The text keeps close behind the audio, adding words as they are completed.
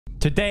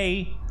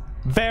Today,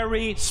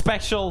 very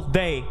special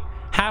day.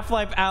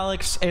 Half-Life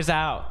Alyx is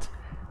out.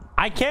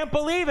 I can't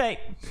believe it.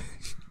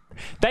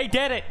 They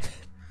did it.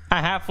 A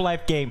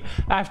Half-Life game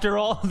after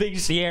all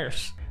these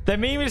years. The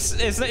meme is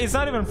it's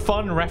not even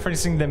fun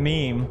referencing the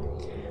meme.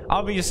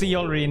 Obviously, you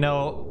already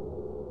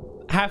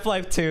know.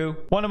 Half-Life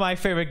 2, one of my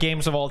favorite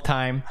games of all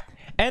time,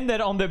 ended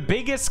on the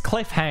biggest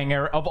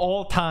cliffhanger of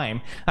all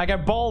time. Like a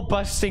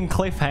ball-busting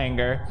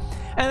cliffhanger.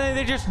 And then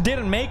they just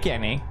didn't make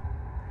any.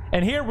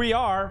 And here we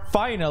are,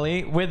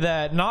 finally, with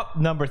not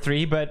number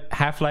 3, but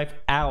Half-Life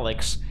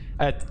Alyx,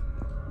 a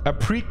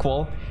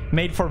prequel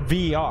made for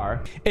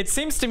VR. It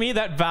seems to me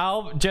that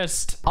Valve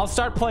just... I'll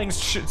start playing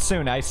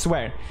soon, I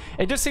swear.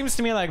 It just seems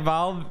to me like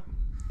Valve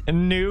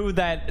knew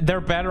that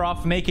they're better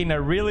off making a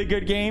really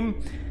good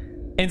game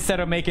instead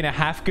of making a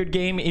half-good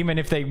game, even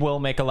if they will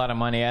make a lot of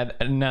money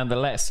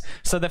nonetheless.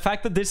 So the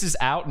fact that this is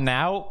out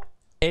now,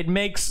 it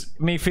makes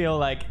me feel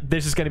like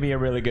this is going to be a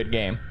really good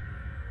game.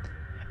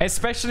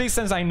 Especially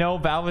since I know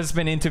Valve has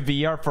been into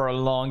VR for a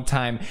long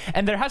time.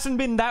 And there hasn't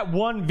been that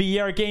one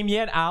VR game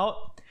yet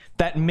out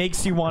that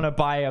makes you want to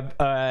buy a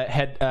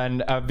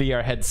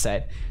VR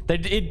headset.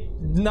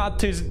 Not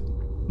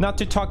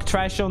to talk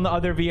trash on the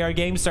other VR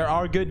games. There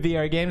are good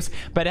VR games,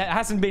 but it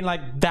hasn't been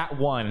like that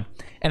one.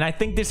 And I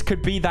think this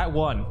could be that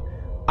one.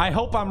 I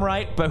hope I'm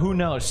right, but who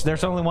knows?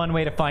 There's only one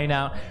way to find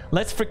out.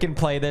 Let's freaking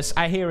play this.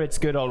 I hear it's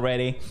good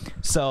already.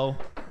 So...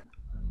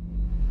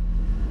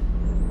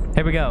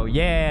 here we go.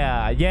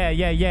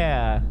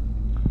 Yeah.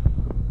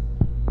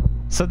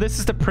 So this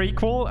is the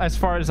prequel as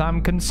far as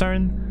I'm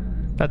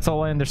concerned. That's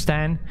all I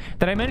understand.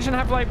 Did I mention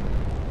Half-Life?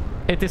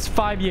 It is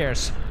 5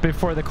 years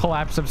before the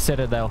collapse of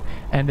Citadel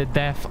and the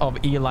death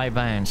of Eli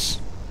Vance.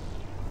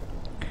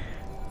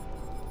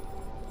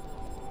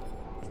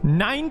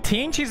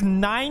 19? She's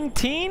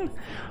 19?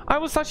 I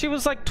always thought she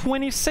was like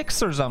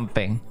 26 or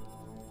something.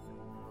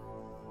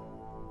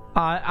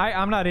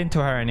 I'm not into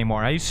her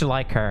anymore. I used to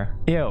like her.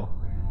 Ew.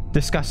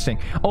 Disgusting.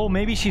 Oh,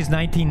 maybe she's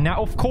 19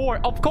 now. Of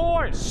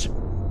course.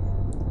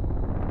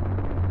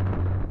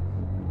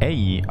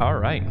 Hey, all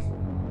right.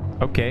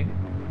 Okay.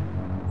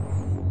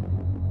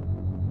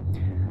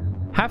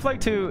 Half-Life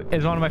 2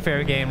 is one of my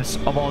favorite games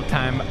of all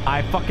time.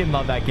 I fucking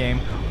love that game.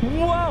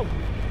 Whoa!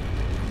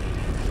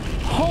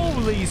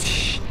 Holy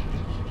sh...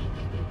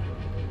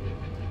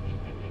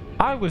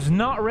 I was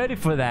not ready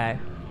for that.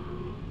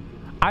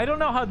 I don't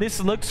know how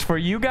this looks for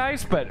you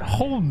guys, but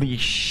holy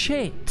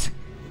shit.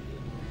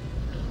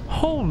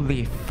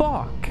 Holy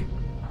fuck.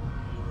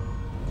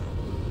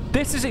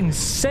 This is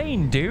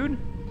insane, dude.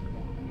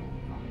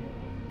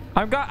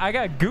 I got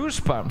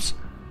goosebumps.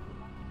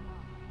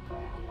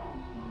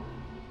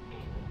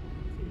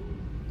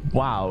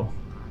 Wow.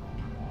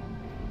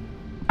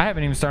 I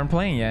haven't even started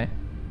playing yet.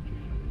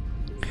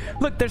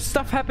 Look, there's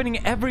stuff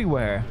happening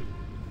everywhere.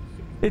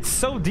 It's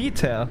so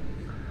detailed.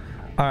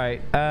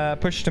 Alright,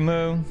 push to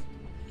move.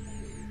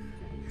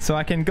 So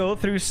I can go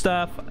through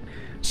stuff.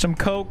 Some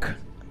coke.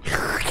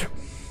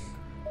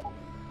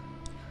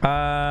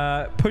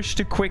 Push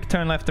to quick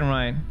turn left and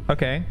right.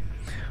 Okay.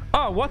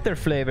 Oh, water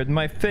flavored,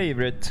 my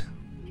favorite.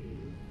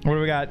 What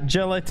do we got?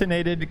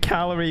 Gelatinated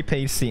calorie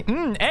pasty.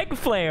 Egg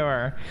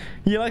flavor.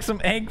 You like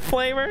some egg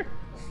flavor?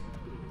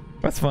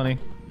 That's funny.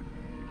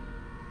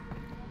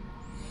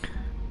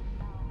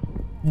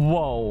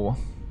 Whoa.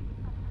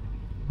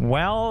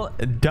 Well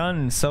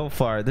done so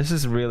far. This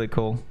is really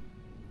cool.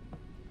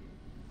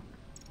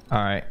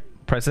 Alright.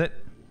 Press it.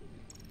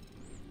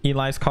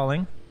 Eli's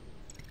calling.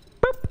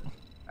 Boop.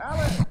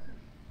 Alyx.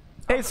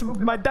 Hey, it's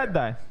my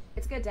dad.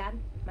 It's good, Dad.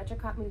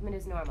 Metrocop movement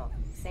is normal.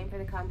 Same for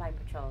the combine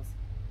patrols.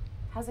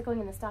 How's it going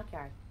in the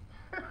stockyard?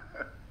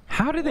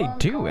 How do they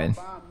do it?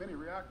 Mini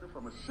reactor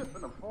from a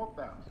shipment of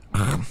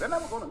 4,000. They're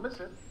never going to miss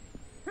it.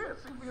 Here,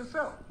 see for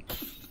yourself.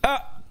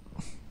 And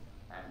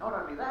not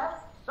only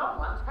that,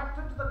 someone's hacked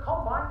into the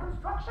combine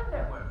construction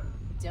network.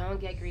 Don't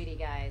get greedy,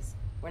 guys.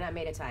 We're not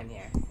made of time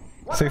here.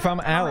 So if I'm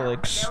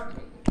Alyx...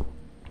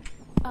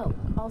 Oh,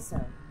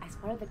 also, as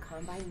part of the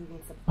combine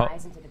moving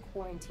supplies into the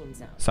quarantine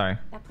zone. Sorry.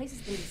 That place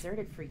has been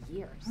deserted for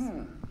years.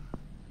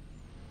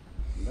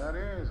 That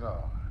is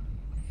odd.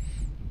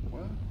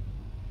 Well,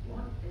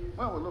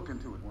 we'll look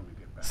into it when we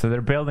get back. So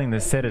they're building the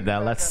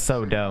Citadel. That's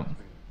so dope.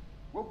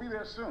 We'll be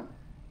there soon.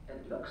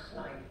 It looks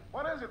like...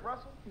 What is it,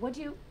 Russell? Would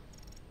you...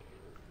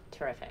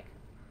 Terrific.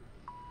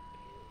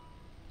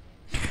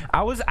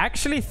 I was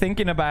actually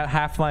thinking about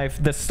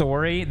Half-Life, the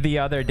story, the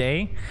other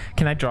day.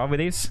 Can I draw with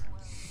these?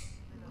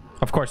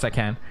 Of course I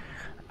can.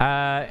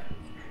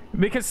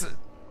 Because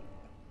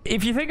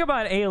if you think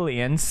about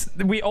aliens,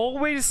 we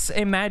always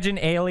imagine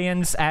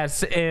aliens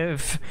as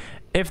if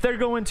they're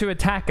going to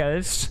attack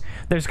us,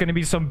 there's going to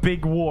be some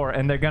big war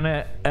and they're going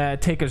to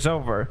take us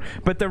over.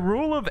 But the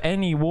rule of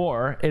any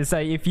war is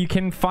that if you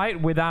can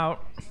fight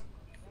without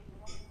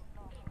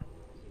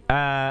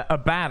a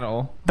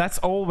battle, that's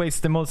always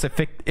the most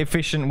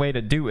efficient way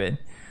to do it.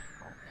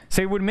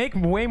 So it would make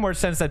way more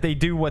sense that they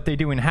do what they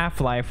do in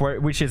Half-Life,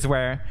 which is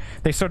where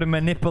they sort of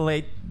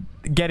manipulate,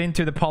 get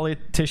into the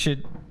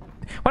politician...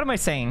 What am I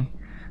saying?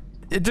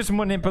 just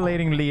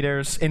manipulating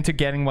leaders into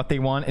getting what they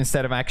want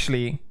instead of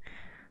actually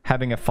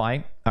having a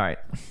fight. All right.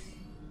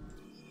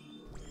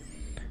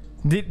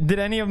 Did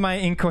any of my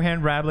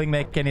incoherent rambling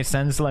make any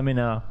sense? Let me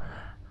know.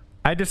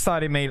 I just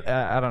thought it made...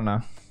 I don't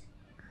know.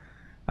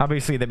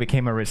 Obviously, they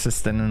became a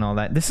resistant and all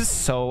that. This is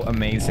so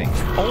amazing.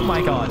 Oh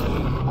my god.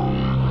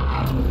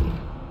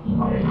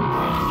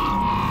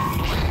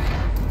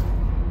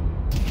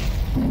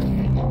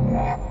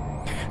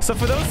 So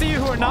for those of you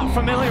who are not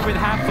familiar with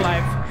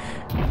Half-Life,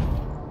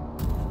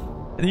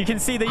 you can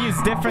see they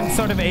use different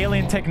sort of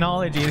alien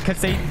technology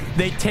because they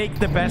take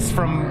the best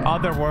from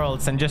other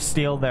worlds and just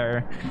steal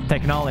their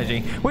technology,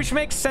 which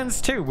makes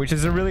sense too, which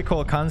is a really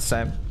cool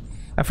concept.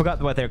 I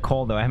forgot what they're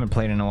called though. I haven't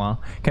played in a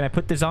while. Can I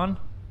put this on?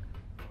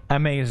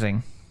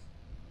 Amazing.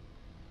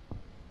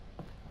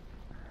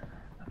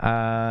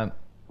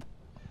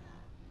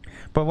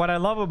 But what I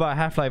love about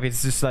Half-Life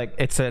is just like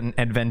it's an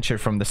adventure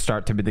from the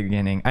start to the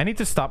beginning. I need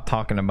to stop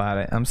talking about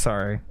it. I'm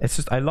sorry. It's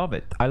just I love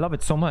it. I love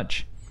it so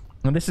much.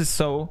 And this is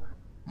so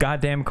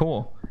goddamn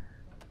cool.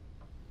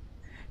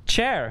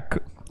 Chair.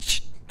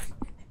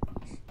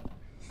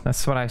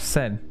 That's what I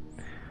said.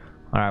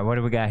 All right, what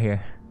do we got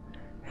here?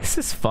 This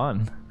is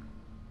fun.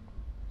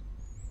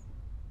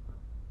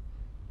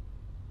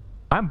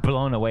 I'm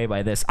blown away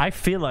by this. I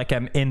feel like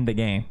I'm in the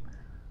game.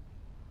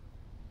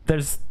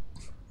 There's...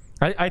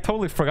 I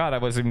totally forgot I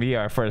was in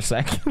VR for a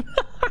second.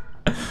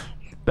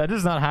 That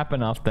does not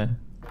happen often.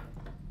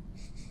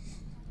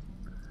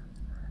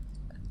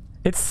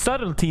 It's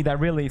subtlety that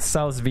really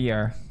sells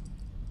VR.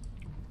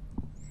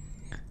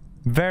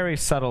 Very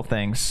subtle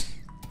things.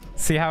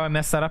 See how I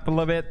messed that up a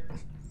little bit?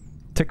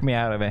 Took me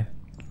out of it.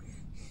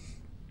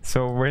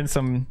 So we're in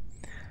some...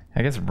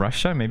 I guess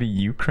Russia? Maybe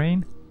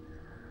Ukraine?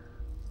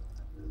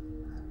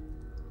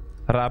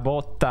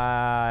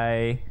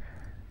 Rabotai.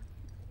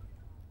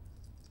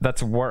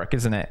 That's work,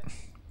 isn't it?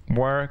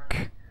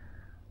 Work.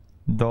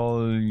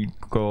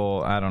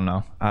 Dolgo. I don't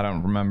know. I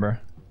don't remember.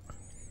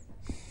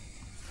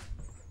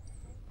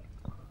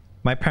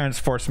 My parents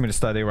forced me to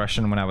study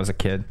Russian when I was a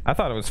kid. I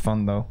thought it was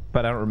fun though,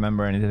 but I don't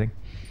remember anything.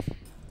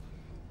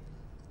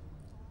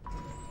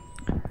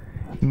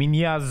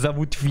 Меня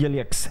зовут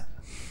Alyx.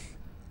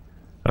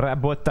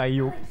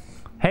 Работаю.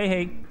 Hey,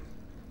 hey.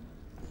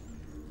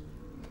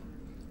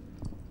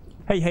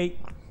 Hey, hey.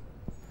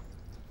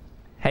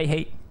 Hey,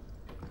 hey.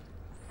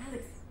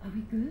 Alyx, are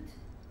we good?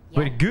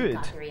 We're good.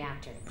 Got the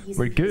reactor.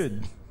 We're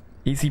good.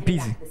 Easy Heading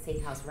peasy. back to the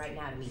safe house right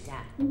now to meet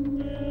Dad.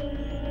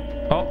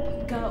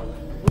 Oh. Go.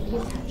 We'll be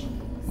in touch.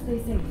 Stay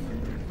safe.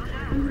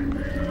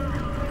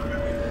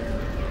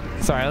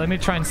 Sorry, let me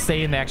try and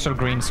stay in the actual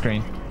green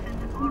screen.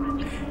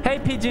 Hey,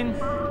 Pigeon.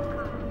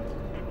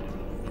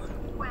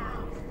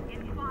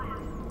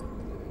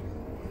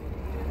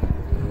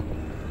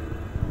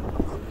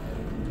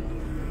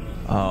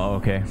 Oh,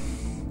 okay.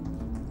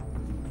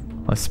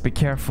 Let's be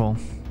careful.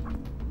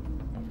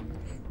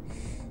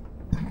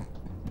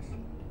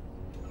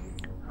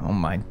 Oh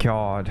my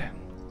god.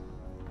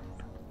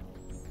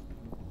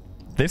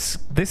 This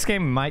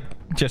game might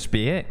just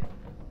be it.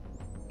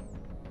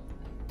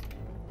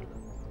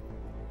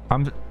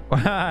 Look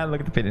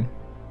at the pigeon.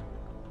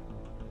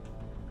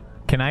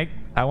 Can I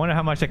wonder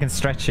how much I can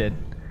stretch it.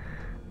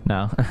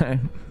 No.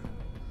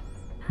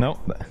 Nope.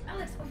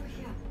 Alyx, over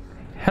here.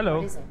 Hello.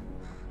 What is it?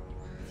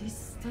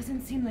 This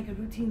doesn't seem like a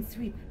routine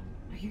sweep.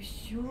 Are you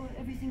sure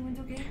everything went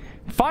okay?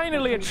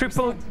 Finally a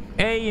triple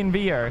A in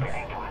VR.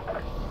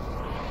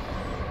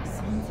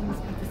 Something's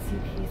got the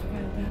CPs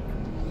riled up.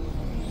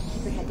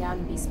 Keep your head down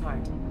and be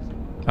smart.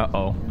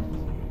 Uh-oh.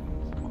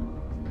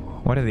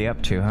 What are they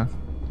up to, huh?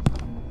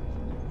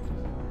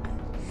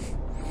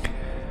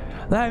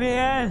 Let me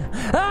in!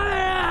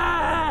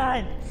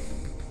 Let me in!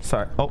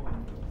 Sorry. Oh,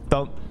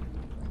 don't.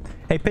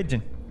 Hey,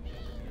 pigeon.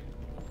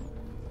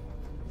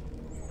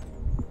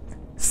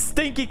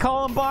 Stinky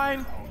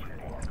Columbine.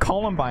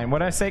 Columbine. What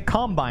did I say?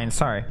 Combine.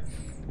 Sorry.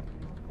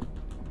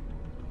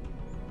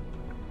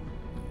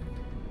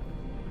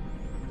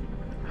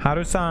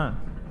 Haru-san.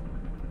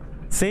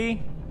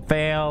 See?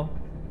 Fail.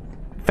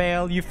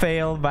 Fail. You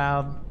failed,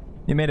 Valve.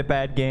 You made a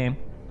bad game.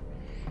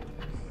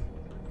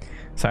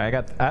 Sorry,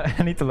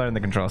 I need to learn the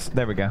controls.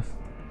 There we go.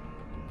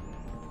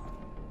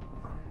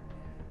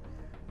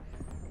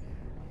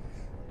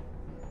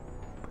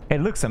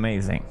 It looks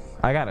amazing.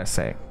 I gotta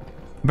say.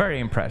 Very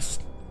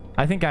impressed.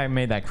 I think I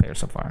made that clear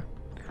so far.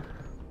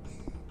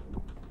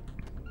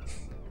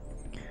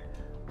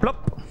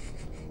 Plop.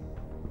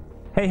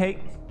 Hey, hey.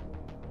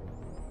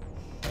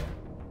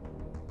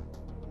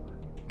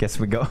 Guess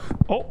we go.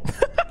 Oh.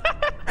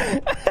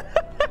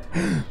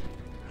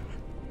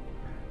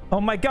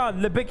 Oh my god,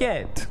 le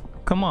baguette.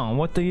 Come on,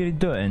 what are you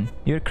doing?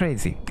 You're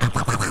crazy.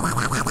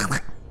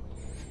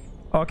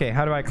 Okay,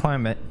 how do I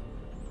climb it?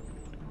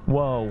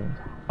 Whoa.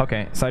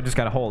 Okay, so I just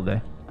gotta hold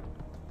it.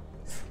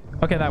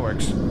 Okay, that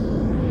works.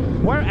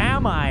 Where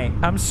am I?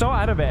 I'm so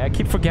out of it. I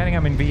keep forgetting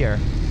I'm in VR.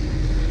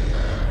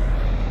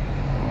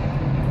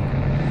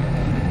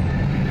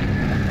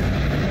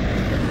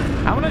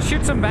 I wanna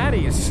shoot some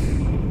baddies.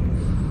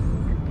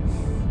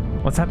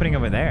 What's happening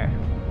over there?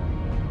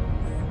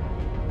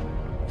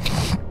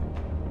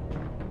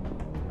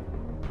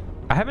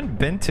 haven't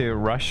been to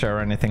Russia or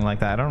anything like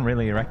that. I don't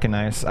really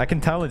recognize. I can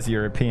tell it's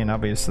European,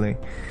 obviously.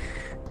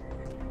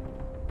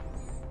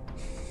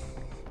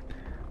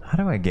 How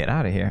do I get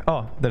out of here?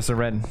 Oh, there's a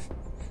red.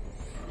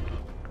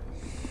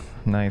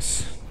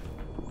 Nice.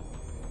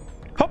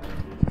 Hop!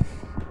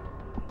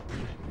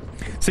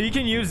 So you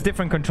can use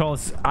different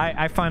controls.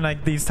 I find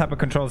like these type of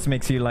controls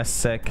makes you less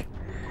sick.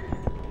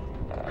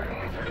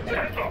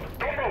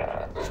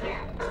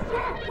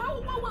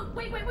 Whoa,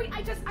 wait,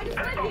 I just live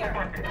here.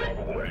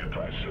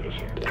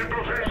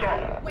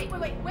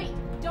 Wait,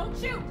 don't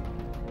shoot.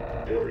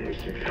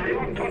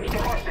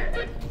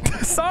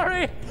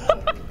 Sorry!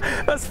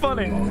 That's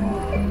funny.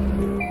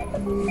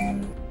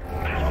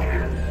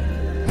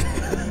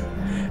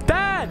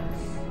 Dad!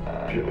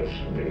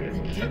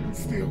 Didn't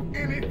steal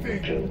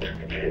anything.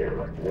 Don't care.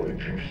 What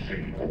did you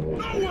see? No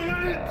one, I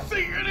didn't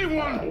see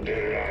anyone.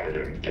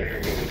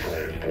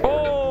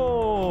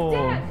 Oh!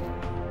 Dad!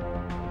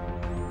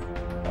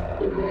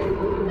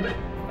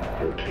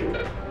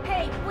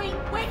 Hey,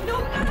 wait, no!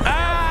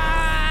 Ah!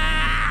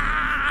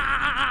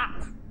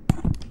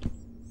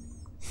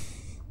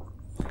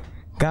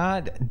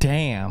 God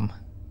damn.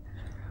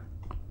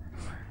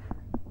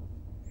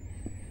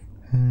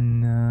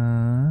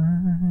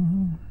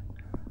 No.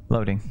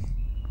 Loading.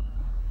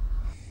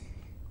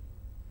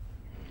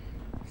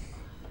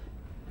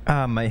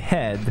 Ah, my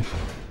head.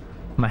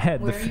 My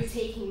head. Where are you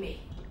taking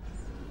me?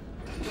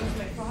 Where's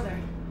my father?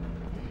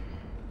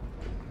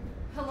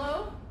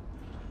 Hello?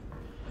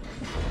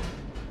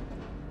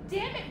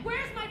 Damn it,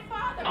 where's my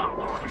father?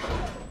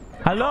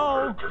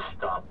 Hello?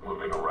 Stop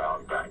moving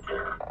around back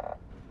there.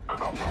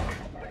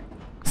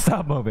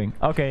 Stop moving.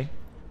 Okay.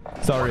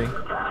 Sorry.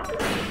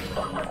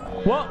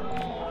 What?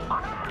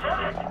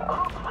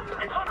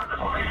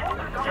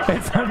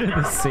 It's under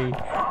the sea.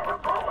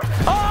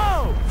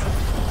 Oh!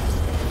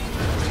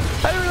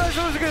 I didn't realize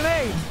it was a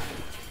grenade.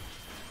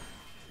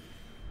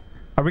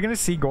 Are we gonna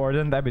see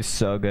Gordon? That'd be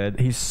so good.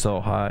 He's so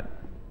hot.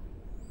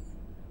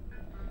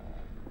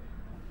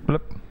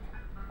 Bloop.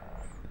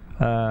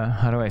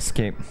 How do I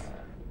escape?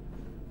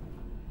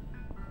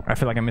 I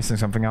feel like I'm missing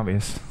something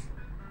obvious.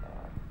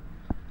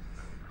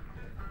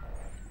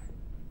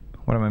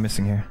 What am I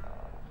missing here?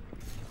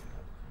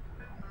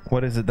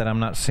 What is it that I'm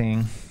not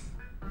seeing?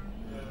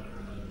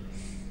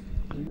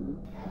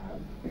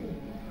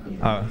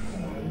 Oh.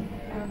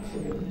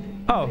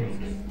 Oh.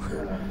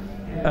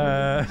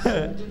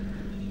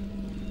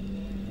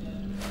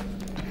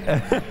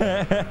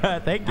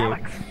 Thank you.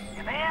 Alyx,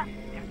 you there?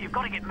 You've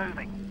got to get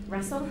moving.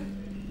 Russell?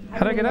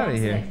 How'd I get out of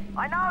here?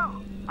 I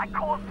know. I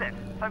caused it.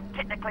 So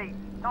technically,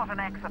 not an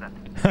accident.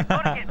 You've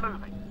got to get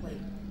moving.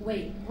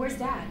 Wait, where's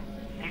Dad?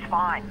 He's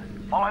fine.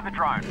 Follow the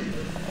drone.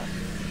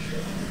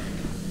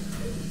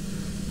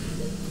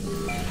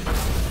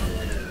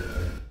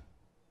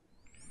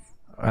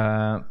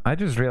 I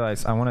just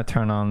realized I want to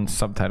turn on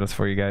subtitles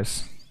for you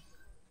guys.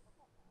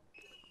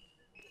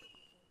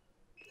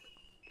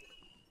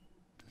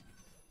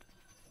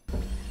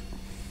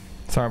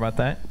 Sorry about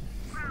that.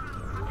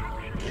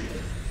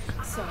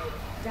 So,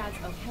 Dad's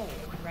okay,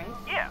 right?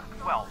 Yeah,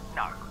 well,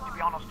 no. To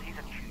be honest, he's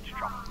in huge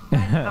trouble.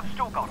 They've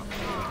still got him.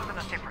 He was in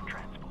a separate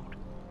transport.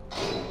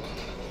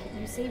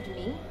 You saved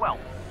me? Well,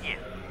 yes.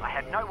 I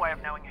had no way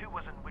of knowing who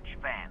was in which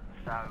van,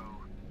 so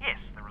yes,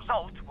 the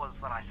result was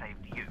that I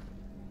saved you.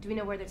 Do we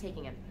know where they're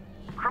taking him?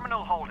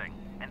 Criminal holding,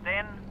 and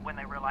then, when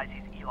they realize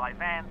he's Eli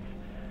Vance,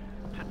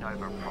 to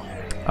Nova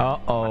Prospect.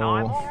 Uh-oh. And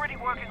I'm already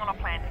working on a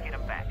plan to get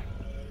him back.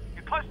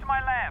 You're close to my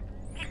lab.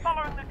 Keep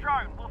following the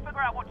drone. We'll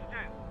figure out what to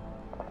do.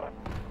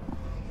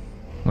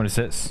 What is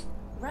this?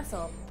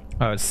 Russell.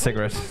 Oh, it's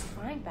cigarettes. What did you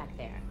guys find back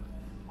there?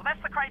 Well,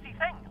 that's the crazy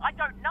thing. I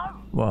don't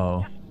know.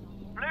 Whoa. Just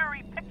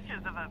blurry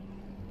pictures of a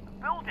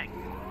building.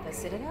 The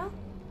Citadel?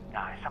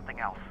 No, something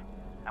else.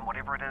 And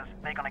whatever it is,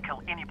 they're gonna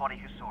kill anybody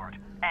who saw it.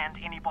 And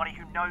anybody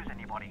who knows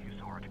anybody who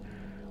saw it.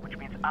 Which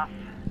means us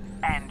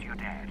and your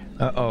dad.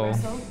 Uh-oh.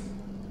 Russell,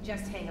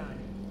 just hang on.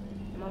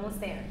 I'm almost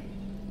there.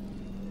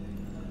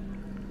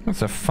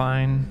 That's a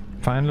fine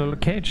little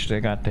cage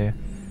they got there.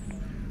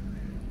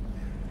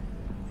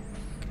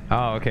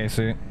 Oh, okay,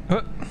 so...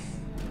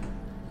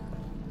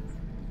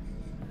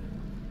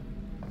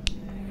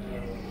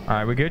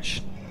 Alright, we good?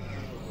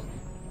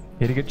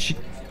 Hit a good shit.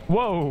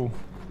 Whoa!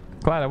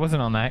 Glad I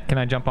wasn't on that. Can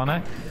I jump on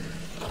that?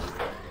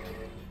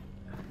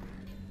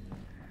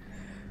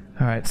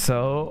 Alright,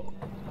 so...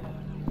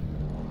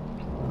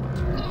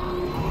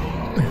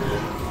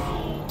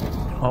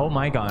 Oh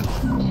my god.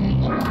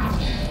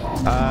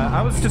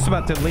 I was just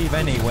about to leave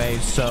anyway,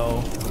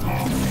 so...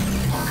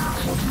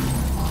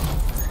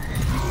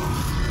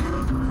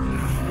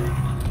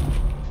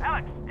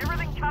 Alyx,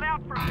 everything cut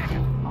out for a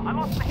second. I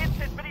lost the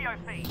headset video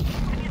feed.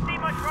 Can you see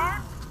my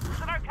drone?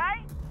 Is it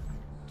okay?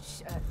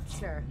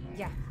 Sure.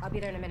 Yeah, I'll be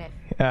there in a minute.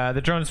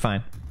 The drone's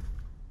fine.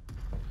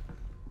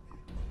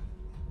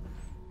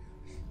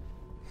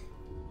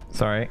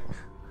 Sorry.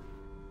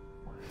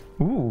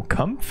 Ooh,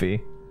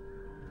 comfy.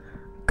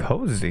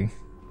 Cozy.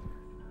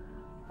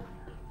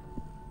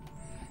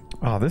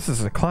 Oh, this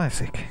is a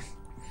classic.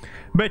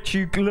 Bet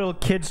you little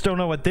kids don't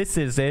know what this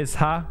is,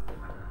 huh?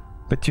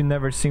 But you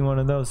never seen one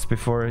of those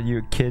before,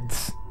 you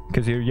kids.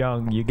 Because you're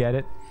young, you get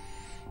it?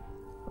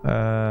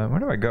 Where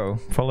do I go?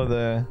 Follow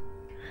the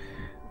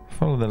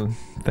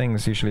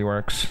things usually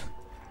works.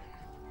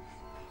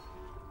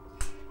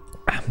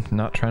 I'm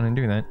not trying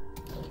to do that.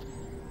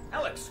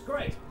 Alex,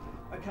 great.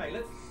 Okay,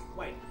 let's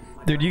wait.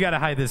 Dude, you gotta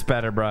hide this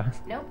better, bruh.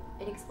 Nope,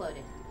 it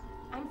exploded.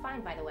 I'm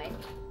fine, by the way.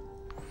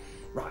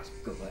 Right,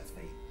 good. Let's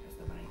be. That's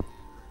the main.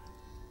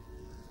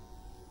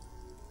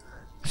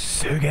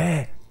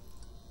 Suge.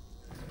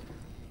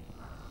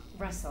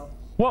 Russell,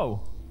 Whoa.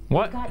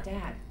 What? got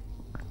Dad.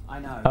 I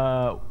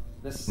know.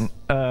 This is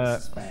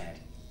bad.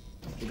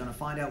 We're gonna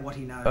find out what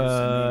he knows,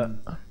 and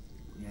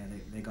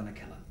then they're gonna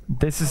kill him.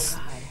 This is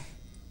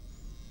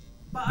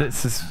But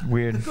this is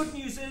weird. the good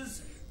news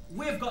is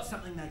we've got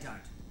something they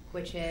don't.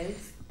 Which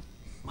is?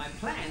 My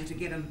plan to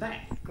get him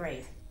back.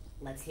 Great.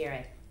 Let's hear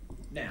it.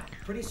 Now,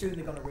 pretty soon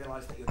they're gonna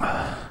realise that you're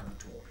trying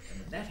to talk,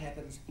 and when that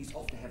happens, he's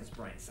off to have his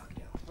brain sucked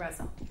out.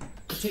 Russell.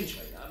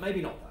 Potentially,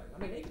 maybe not though.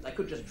 I mean, they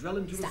could just drill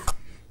into his. Stop.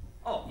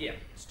 Oh yeah,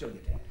 still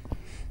your dad.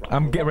 Right,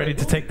 I'm well, getting what ready they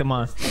to will take do them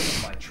on. is take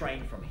him by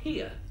train from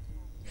here.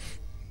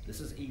 This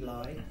is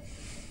Eli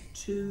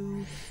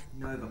to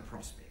Nova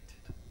Prospect.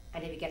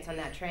 And if he gets on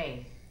that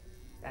train,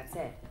 that's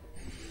it,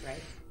 right?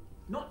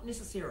 Not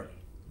necessarily.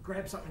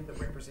 Grab something that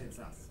represents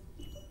us.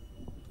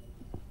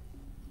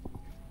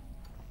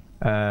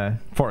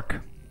 Fork.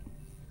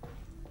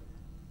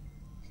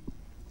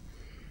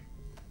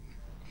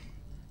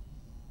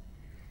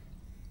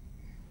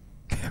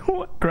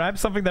 What? Grab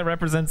something that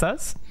represents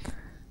us?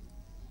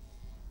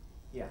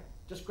 Yeah,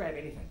 just grab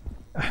anything.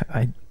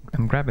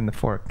 I'm grabbing the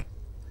fork.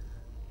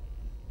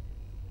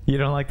 You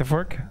don't like the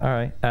fork? All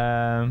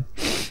right.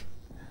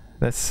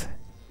 This.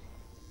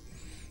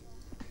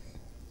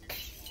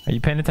 Are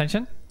you paying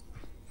attention?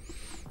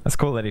 That's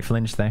cool that he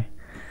flinched there.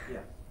 Yeah,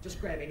 just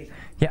grab anything.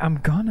 Yeah, I'm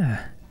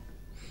gonna.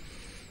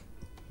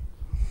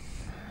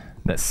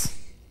 This,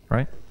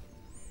 right?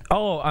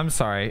 Oh, I'm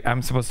sorry.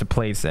 I'm supposed to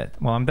place it.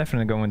 Well, I'm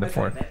definitely going with the Okay,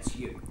 fork. that's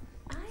you.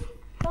 I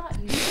thought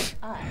you said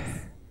us.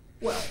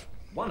 Well,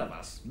 one of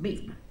us,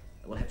 me,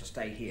 will have to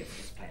stay here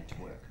for this plan to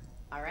work.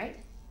 All right,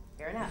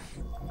 fair enough.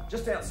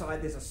 Just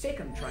outside, there's a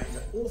second train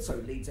that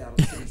also leads out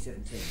of City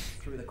 17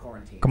 through the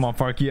quarantine. Come on,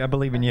 Forky. I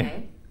believe in you.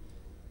 Okay.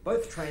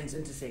 Both trains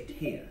intersect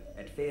here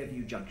at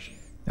Fairview Junction.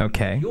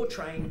 Okay. Your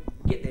train,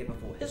 get there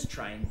before his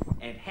train,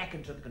 and hack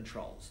into the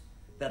controls.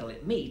 That'll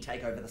let me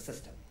take over the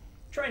system.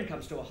 Train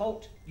comes to a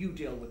halt, you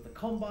deal with the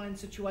Combine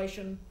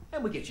situation,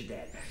 and we get your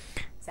dad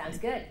back. Sounds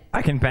good.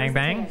 I can bang Where's the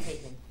bang. train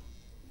taking?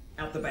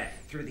 Out the back,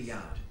 through the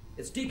yard.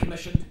 It's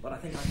decommissioned, but I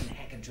think I can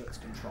hack into its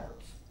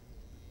controls.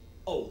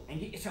 Oh, and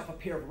get yourself a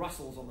pair of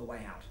Russells on the way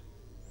out.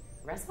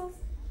 Russells?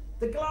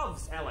 The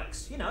gloves,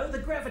 Alex. You know, the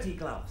gravity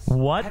gloves.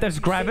 What? Have There's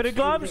them gravity set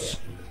through gloves?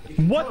 there. You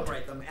can What?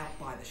 calibrate them out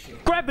by the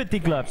shed. Gravity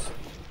gloves.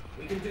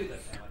 We can do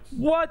this, Alex.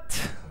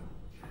 What?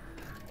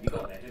 You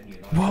got that, didn't you?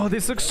 Whoa,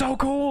 this looks so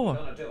cool. We're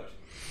gonna do it.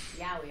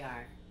 Yeah, we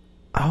are.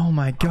 Oh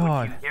my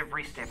god.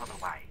 Every step of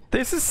the way.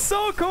 This is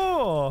so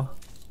cool.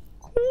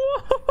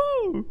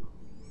 Woohoo!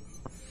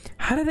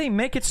 How do they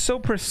make it so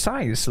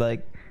precise?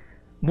 Like,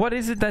 what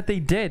is it that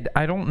they did?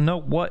 I don't know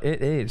what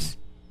it is.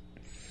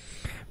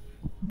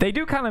 They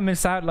do kind of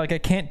miss out. Like, I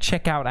can't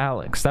check out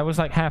Alyx. That was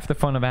like half the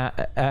fun of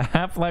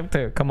Half-Life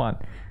 2. Come on.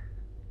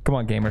 Come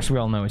on, gamers. We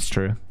all know it's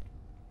true.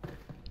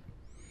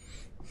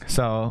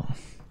 So,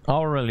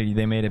 already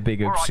they made a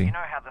big Alright, oopsie. you know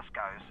how this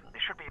goes.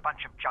 There should be a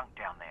bunch of junk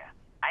down there.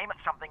 Aim at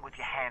something with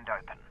your hand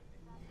open.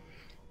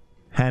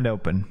 Hand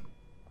open.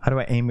 How do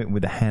I aim it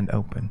with the hand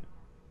open?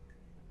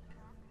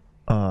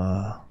 Use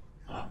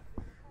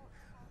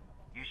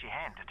your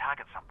hand to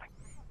target something.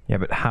 Yeah,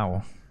 but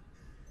how?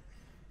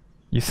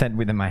 You said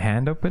with my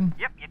hand open?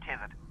 Yep, you're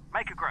tethered.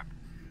 Make a grip.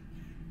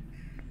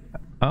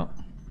 Oh.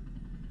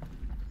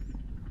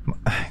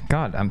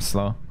 God, I'm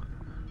slow.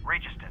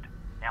 Registered.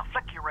 Now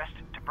flick your wrist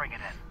to bring it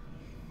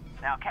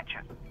in. Now catch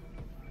it.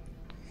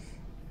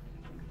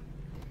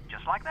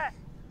 Just like that.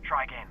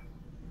 Try again.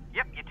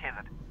 Yep, you're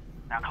tethered.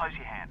 Now close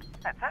your hand.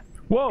 That's it.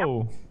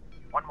 Whoa. Yep.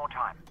 One more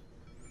time.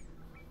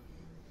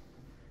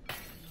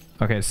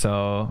 Okay,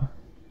 so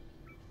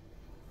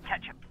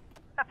Catch it.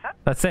 That's it.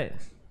 that's it.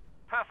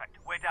 Perfect.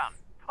 We're done.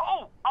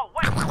 Oh,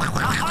 wait.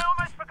 I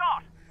almost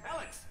forgot.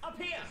 Alex, up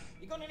here.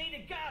 You're gonna need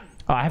a gun.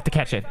 Oh, I have to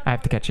catch it. I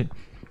have to catch it.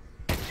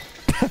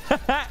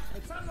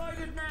 It's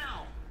unloaded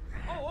now.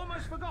 Oh,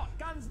 almost forgot.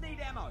 Guns need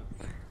ammo.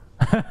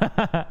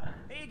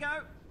 Here you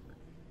go.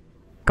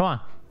 Come on.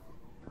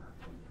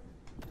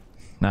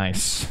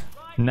 Nice.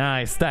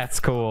 Nice. That's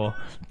cool.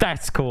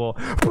 That's cool.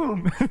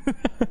 Boom.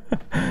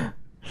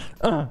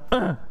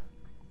 All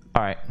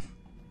right.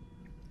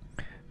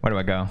 Where do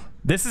I go?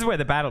 This is where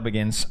the battle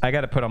begins. I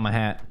gotta put on my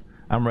hat.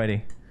 I'm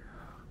ready.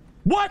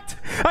 What?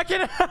 I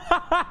can.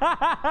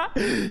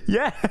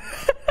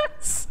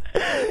 Yes.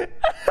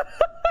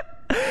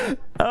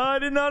 Oh, I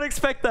did not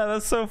expect that.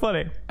 That's so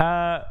funny.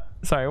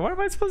 Sorry. Where am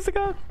I supposed to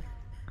go?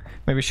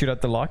 Maybe shoot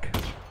out the lock.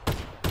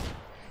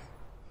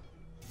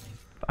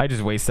 I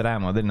just wasted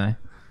ammo, didn't I?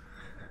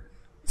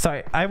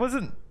 Sorry, I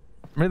wasn't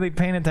really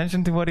paying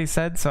attention to what he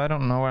said, so I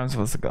don't know where I'm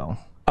supposed to go.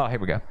 Oh, here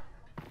we go.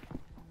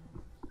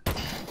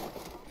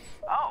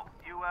 Oh,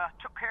 you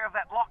took care of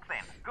that lock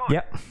then. Good.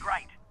 Yep.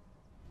 Great.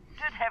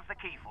 Did have the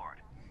key for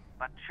it,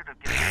 but should have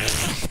given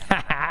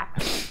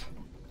it.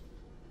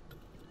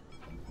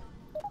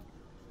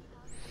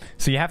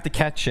 So you have to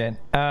catch it.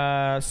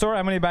 Sorry,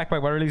 I'm on your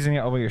backpack. We're releasing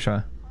it over your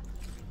show.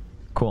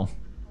 Cool.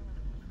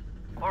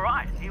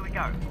 Alright, here we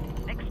go.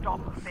 Next stop,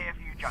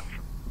 Fairview Junction.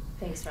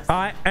 Thanks, Russell.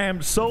 I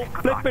am so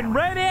flippin'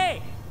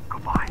 ready!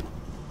 Goodbye.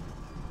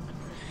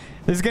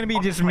 This is gonna be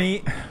just me.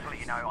 Just so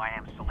you know, I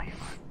am still here.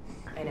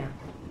 I know.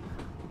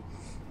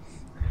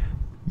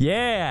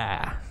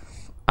 Yeah!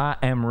 I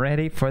am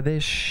ready for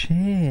this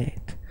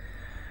shit.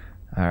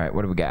 Alright,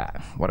 what do we got?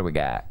 What do we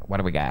got? What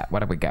do we got? What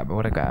do we got?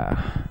 What do we got?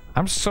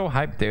 I'm so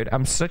hyped, dude.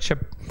 I'm such a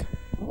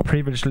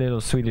privileged little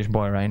Swedish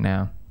boy right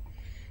now.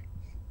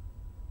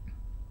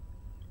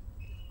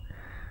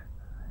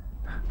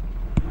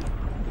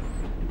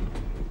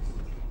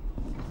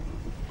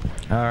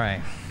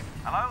 Alright.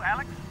 Hello,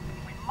 Alyx?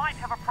 We might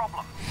have a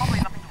problem. Probably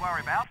nothing to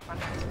worry about, but...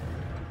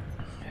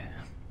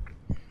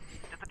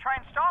 Did the train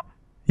stop?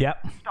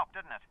 Yep. Stopped,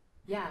 didn't it?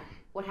 Yeah,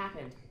 what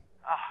happened?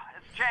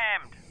 It's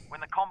jammed.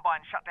 When the Combine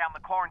shut down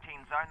the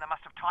quarantine zone, they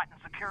must have tightened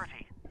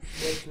security.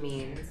 Which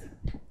means...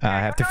 I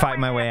have to fight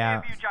my way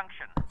out. Fairview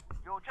Junction.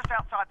 You're just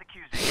outside the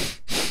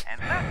QZ. And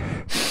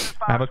this is as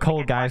far I have a as we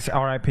cold, can guys. take it.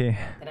 R.I.P.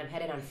 Then I'm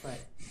headed on foot.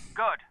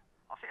 Good.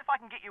 I'll see if I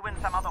can get you in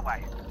some other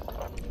way.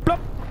 Plop.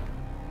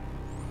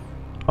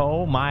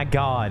 Oh my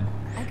god.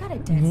 I got a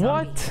dead zombie.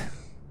 What?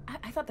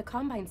 I thought the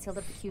Combine sealed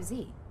up the QZ.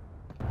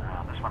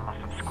 This one must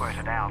have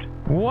squirted out.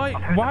 What?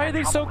 I've heard Why they've are they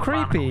had so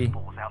trouble with creepy?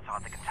 balls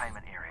outside the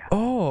containment area.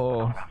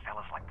 Oh. What about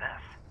fellas like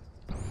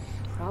this?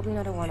 Probably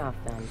not a one-off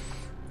then.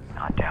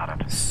 I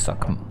doubt it.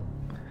 Suck 'em.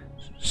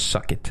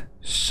 Suck it.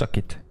 Suck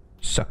it.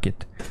 Suck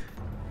it.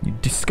 You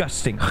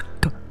disgusting.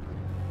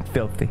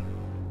 Filthy.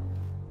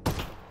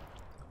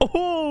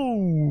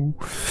 Oh!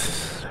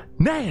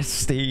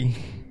 Nasty!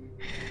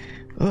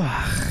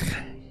 Ugh.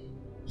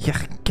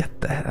 Yeah,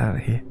 get that out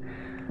of here.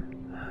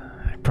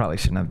 I probably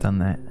shouldn't have done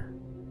that.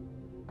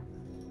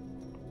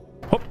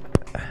 Hop.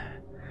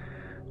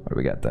 What do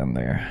we got down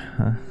there?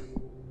 Huh?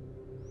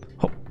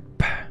 Hop.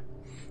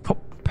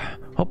 Hop.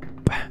 Hop.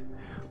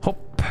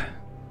 Hop.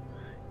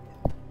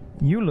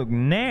 You look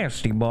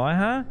nasty, boy,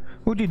 huh?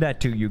 Who did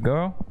that to you,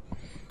 girl?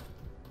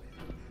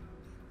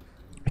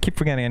 I keep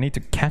forgetting I need to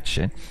catch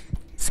it.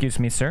 Excuse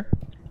me, sir.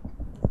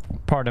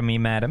 Pardon me,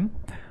 madam.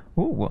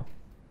 Ooh.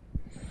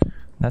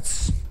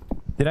 That's...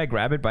 Did I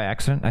grab it by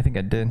accident? I think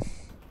I did.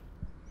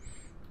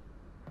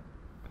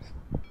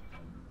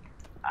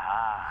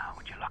 Ah,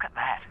 would you look at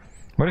that?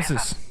 What is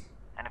this?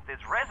 And if there's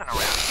resin around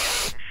here,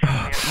 there should be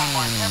a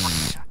Combine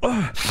fabricator.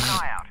 Keep an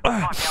eye out. It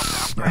might be able to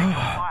upgrade your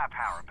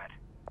firepower a bit.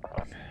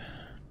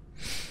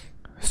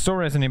 Store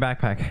resin in your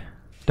backpack.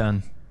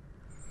 Done.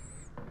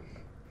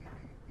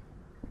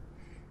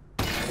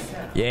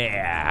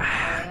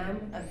 Yeah.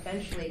 I'm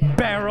eventually gonna...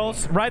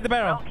 Barrels. Ride the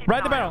barrel. Well, keep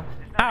Ride an the eye barrel. out.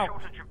 There's no Ow.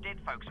 shortage of dead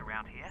folks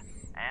around here.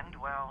 And,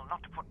 well,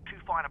 not to put too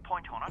fine a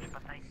point on it,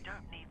 but they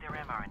don't need their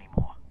ammo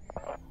anymore.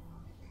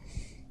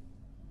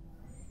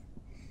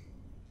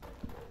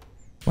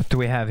 What do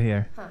we have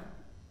here? Huh.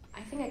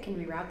 I think I can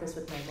reroute this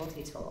with my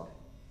multi-tool.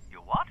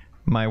 Your what?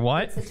 My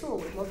what? It's a tool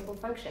with multiple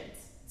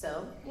functions.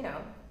 So, you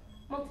know,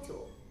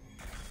 multi-tool.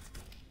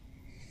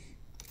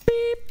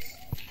 Beep.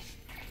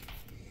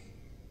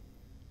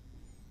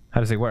 How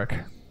does it work?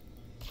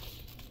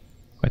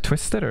 I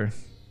twist it or?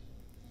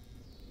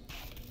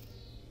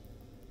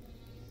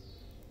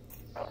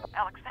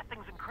 Alyx, that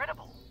thing's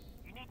incredible.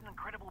 You need an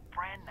incredible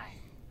brand name.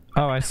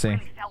 Oh, I see.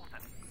 Really sells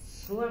it.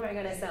 Who am I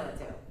gonna sell it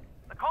to?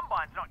 The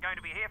Combine's not going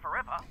to be here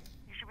forever.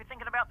 You should be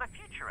thinking about the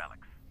future,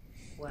 Alyx.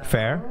 Well,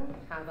 Fair.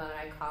 How about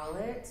I call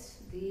it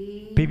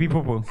the... Pee pee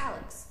poo poo.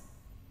 Alyx.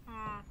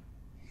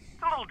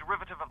 It's a little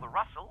derivative of the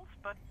Russells,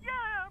 but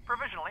yeah,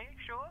 provisionally,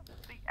 sure.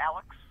 The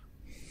Alyx.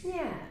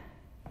 Yeah.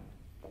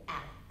 The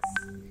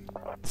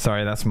Alyx.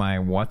 Sorry, that's my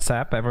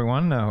WhatsApp,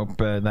 everyone. I hope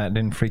that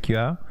didn't freak you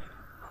out.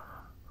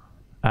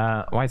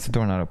 Why is the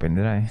door not open?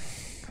 Did I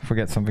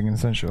forget something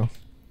essential?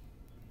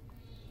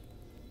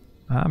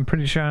 I'm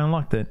pretty sure I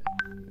unlocked it.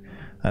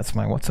 That's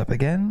my WhatsApp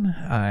again.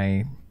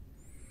 I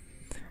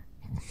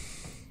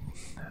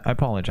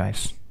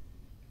apologize.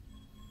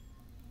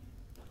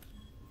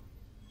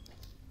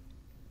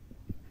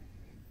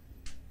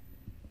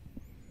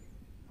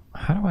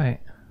 How do I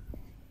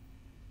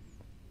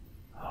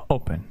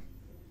open?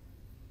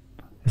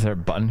 Is there a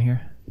button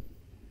here?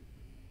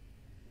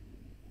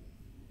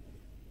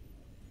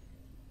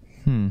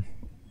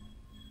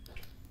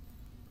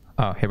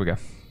 Oh, here we go.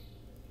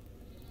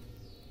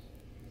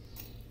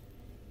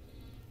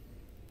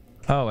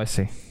 Oh, I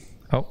see.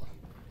 Oh,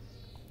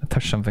 I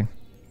touched something.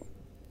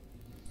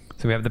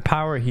 So we have the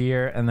power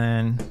here, and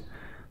then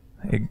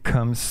it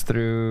comes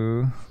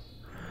through.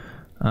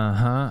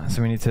 So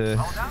we need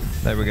to.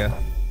 There we go.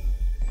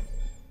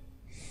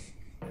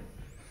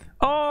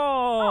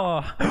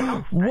 Oh,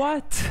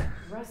 what?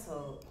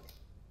 Russell,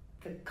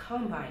 the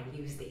Combine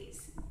used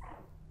these.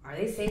 Are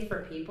they safe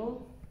for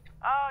people?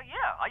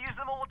 Yeah, I use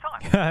them all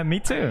the time. Me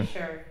too.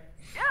 Sure.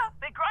 Yeah,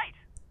 they're great.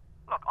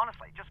 Look,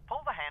 honestly, just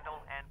pull the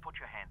handle and put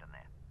your hand in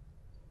there.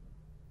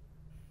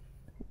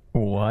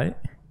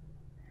 What?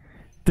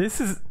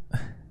 This is...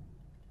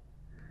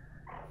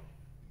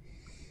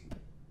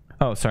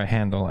 Oh, sorry,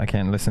 handle. I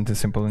can't listen to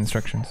simple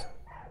instructions.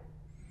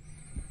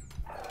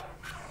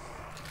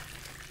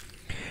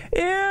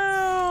 Ew,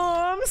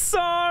 I'm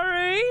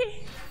sorry.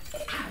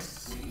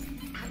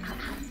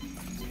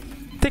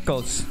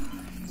 Tickles.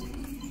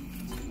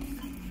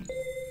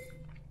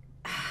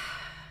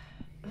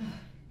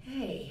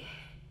 Hey,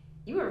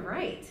 you were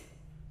right.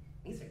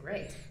 These are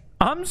great.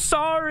 I'm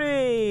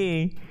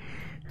sorry.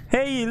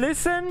 Hey,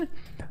 listen.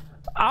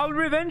 I'll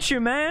revenge you,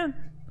 man.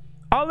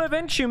 I'll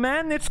avenge you,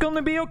 man. It's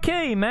gonna be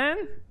okay,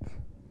 man.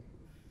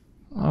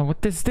 Oh,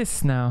 what is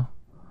this now?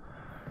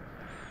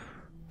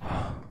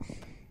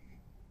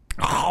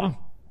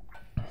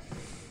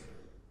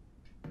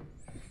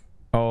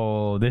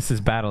 Oh, this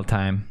is battle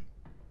time.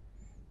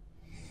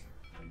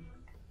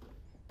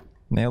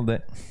 Nailed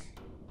it.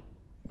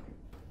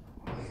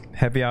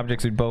 Heavy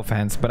objects with both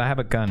hands, but I have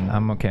a gun.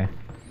 I'm okay.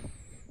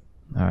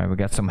 Alright, we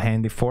got some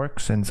handy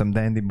forks and some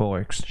dandy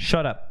borks.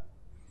 Shut up.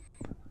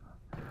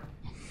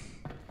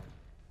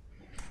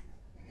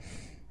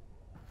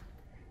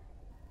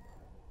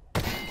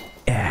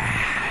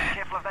 Yeah.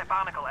 Careful of that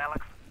barnacle,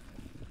 Alyx.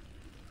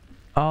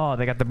 Oh,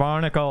 they got the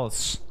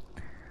barnacles.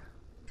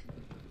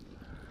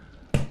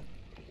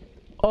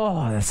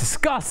 Oh, that's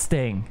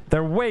disgusting.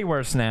 They're way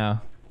worse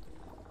now.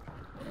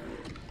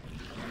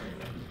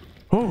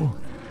 Oh.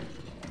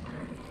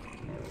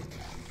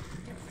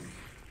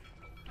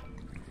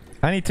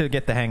 I need to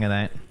get the hang of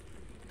that.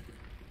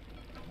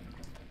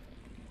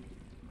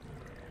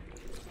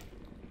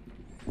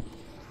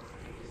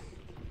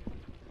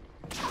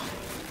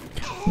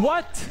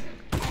 What?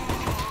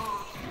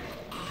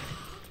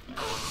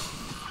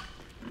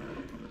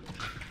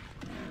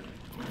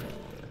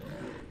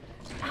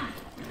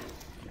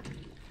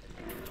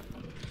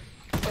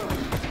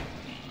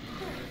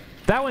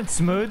 That went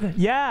smooth.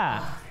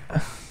 Yeah.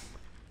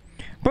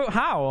 But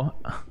how?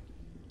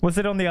 Was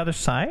it on the other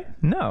side?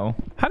 No.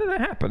 How did that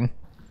happen?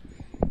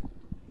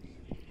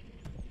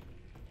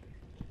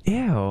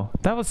 Ew.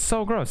 That was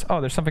so gross. Oh,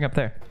 there's something up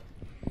there.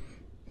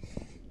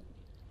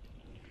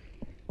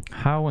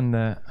 How in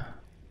the...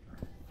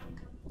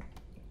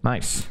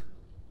 Nice.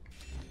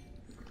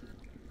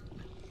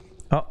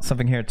 Oh,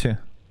 something here too.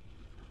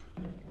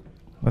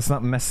 Let's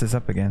not mess this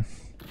up again.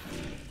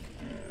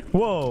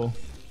 Whoa.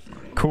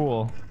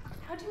 Cool.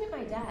 How'd you meet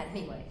my dad,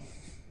 anyway?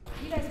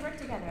 You guys work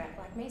together at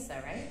Black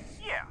Mesa, right?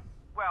 Yeah.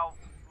 Well,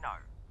 no.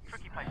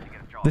 Tricky place to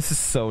get a job. This is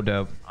so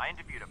dope. I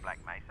interviewed at Black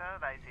Mesa.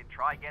 They said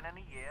try again in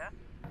a year.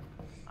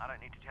 I don't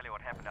need to tell you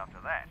what happened after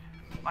that.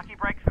 Lucky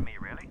break for me,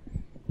 really.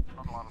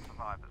 Not a lot of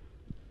survivors.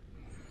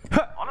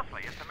 Huh.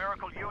 Honestly, it's a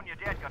miracle you and your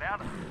dad got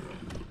out of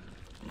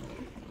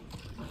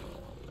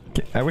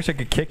it. I wish I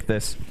could kick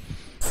this.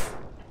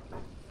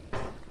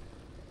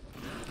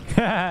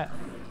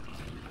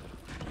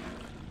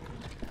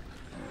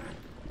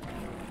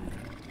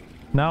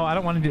 No, I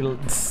don't want to do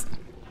this.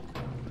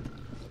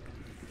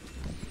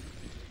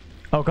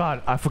 Oh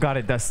god, I forgot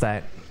it does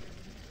that.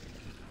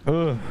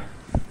 Ugh.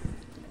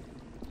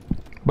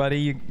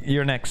 Buddy,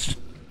 you're next.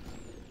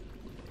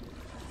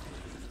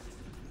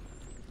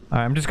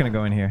 Alright, I'm just gonna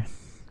go in here.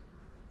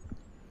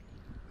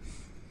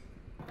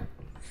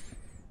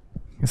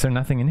 Is there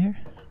nothing in here?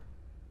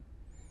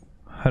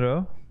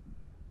 Hello?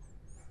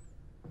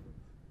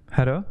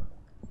 Hello?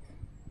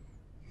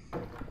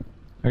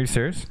 Are you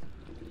serious?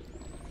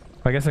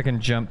 I guess I can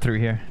jump through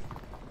here.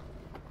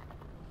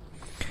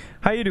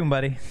 How you doing,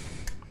 buddy?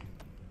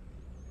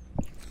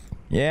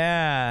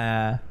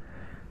 Yeah.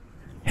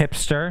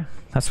 Hipster.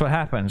 That's what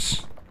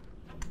happens.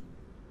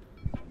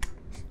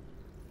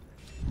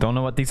 Don't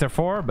know what these are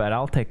for, but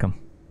I'll take them.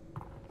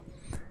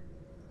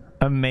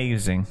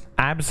 Amazing.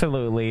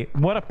 Absolutely.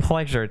 What a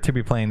pleasure to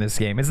be playing this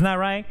game. Isn't that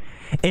right?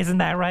 Isn't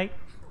that right?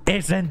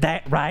 Isn't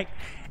that right?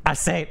 I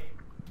say it.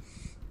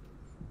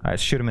 Alright,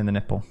 shoot him in the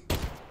nipple.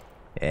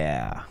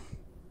 Yeah.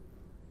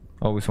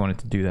 Always wanted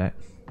to do that.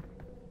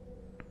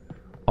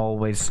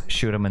 Always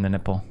shoot him in the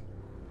nipple.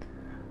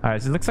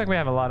 Alright, so it looks like we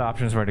have a lot of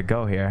options where to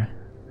go here.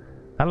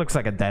 That looks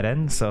like a dead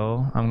end,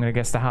 so I'm gonna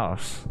guess the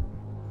house.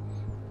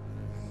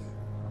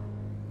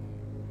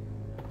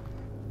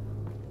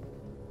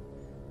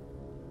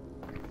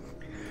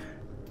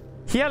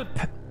 Help!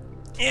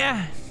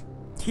 Yeah!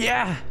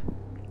 Yeah!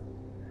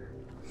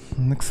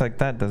 Looks like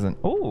that doesn't...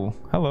 Oh,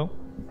 hello.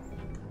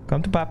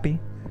 Come to Papi.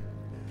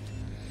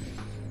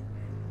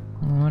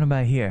 What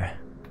about here?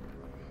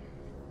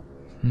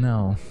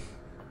 No.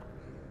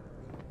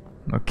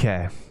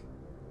 Okay.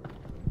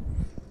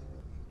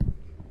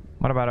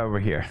 What about over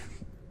here?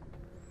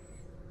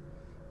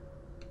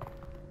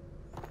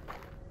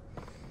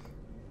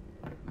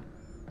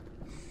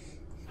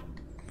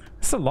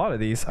 There's a lot of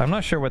these. I'm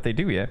not sure what they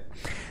do yet.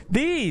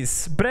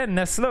 These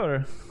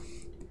brännässlor.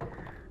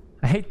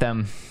 I hate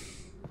them.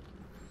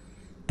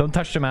 Don't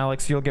touch them,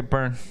 Alyx. You'll get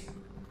burned.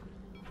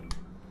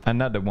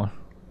 Another one.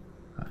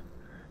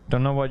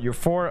 Don't know what you're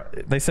for.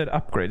 They said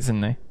upgrades,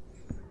 didn't they?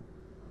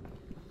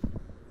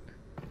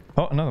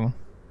 Oh, another one.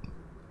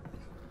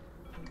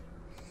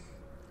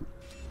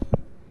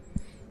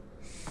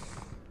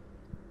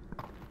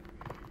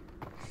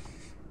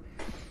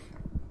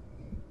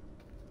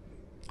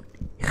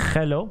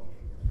 Hello.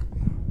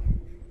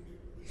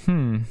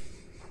 I'm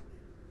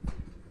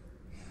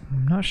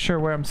not sure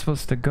where I'm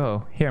supposed to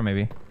go. Here,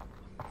 maybe.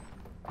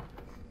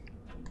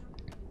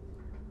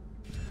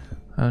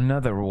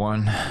 Another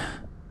one.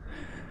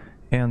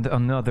 And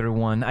another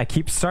one. I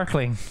keep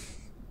circling.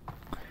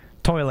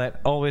 Toilet.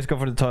 Always go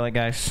for the toilet,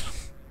 guys.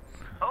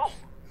 Oh,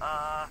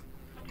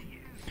 do you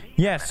see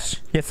Yes.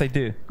 Yes, I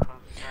do.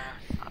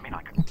 I mean,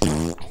 I could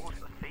pause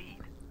the feed.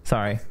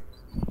 Sorry.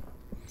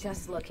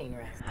 Just looking,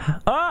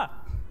 Raz. Ah!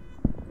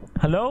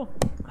 Hello?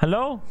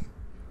 Hello?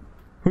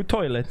 Who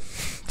toilet?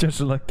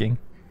 Just looking.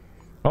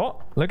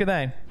 Oh, look at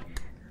that.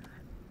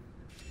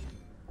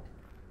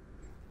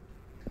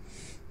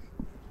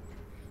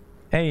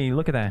 Hey,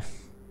 look at that.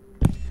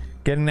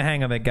 Getting the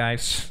hang of it,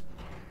 guys.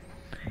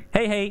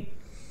 Hey, hey.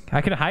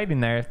 I could hide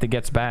in there if it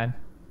gets bad.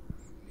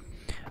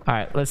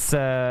 Alright, let's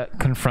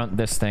confront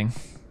this thing.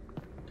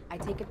 I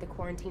take it the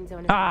quarantine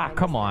zone is Ah, behind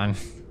come us. on.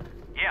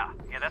 Yeah,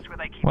 that's where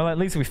they keep. Well, at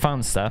least we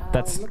found stuff.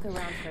 That's... I'll look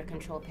around for a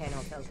control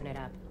panel to open it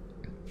up.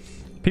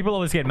 People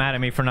always get mad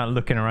at me for not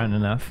looking around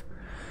enough.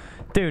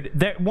 Dude,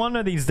 one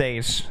of these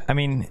days, I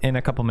mean, in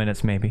a couple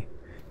minutes maybe,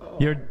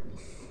 you're...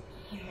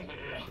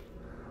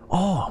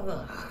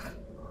 Oh!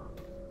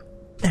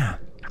 Yeah.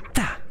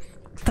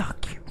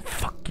 Fuck you.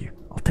 Fuck you.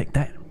 I'll take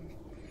that.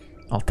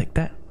 I'll take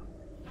that.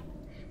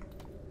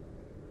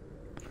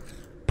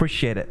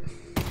 Appreciate it,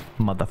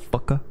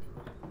 motherfucker.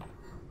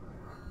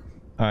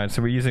 Alright,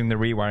 so we're using the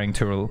rewiring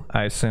tool,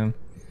 I assume.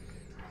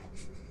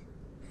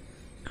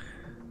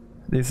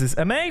 This is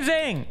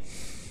amazing!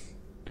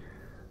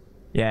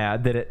 Yeah, I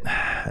did it.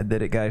 I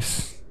did it,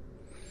 guys.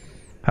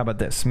 How about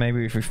this?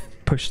 Maybe if we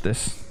push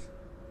this,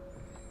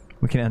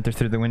 we can enter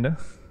through the window.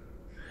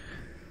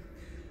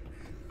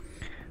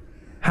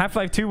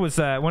 Half-Life 2 was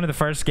one of the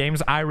first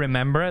games I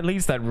remember, at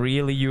least, that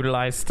really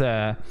utilized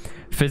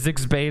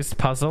physics-based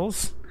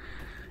puzzles.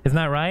 Isn't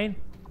that right?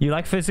 You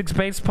like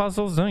physics-based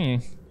puzzles, don't you?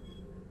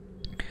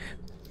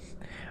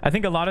 I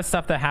think a lot of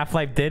stuff that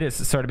Half-Life did is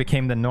sort of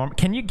became the norm.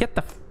 Can you get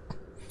the...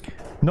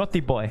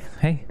 Naughty boy.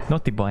 Hey,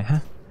 naughty boy, huh?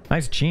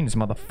 Nice jeans,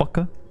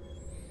 motherfucker.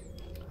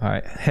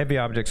 Alright, heavy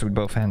objects with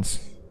both hands.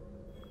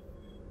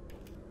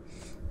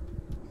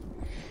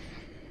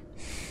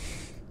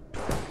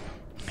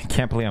 I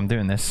can't believe I'm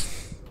doing this.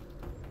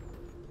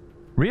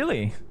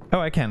 Really? Oh,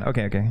 I can.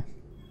 Okay, okay.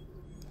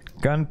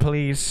 Gun,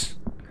 please.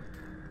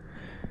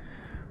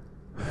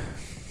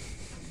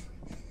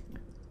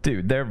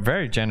 Dude, they're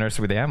very generous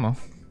with the ammo.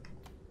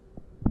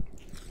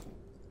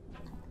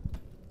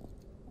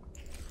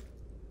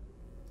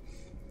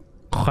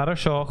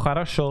 Хорошо,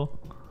 хорошо.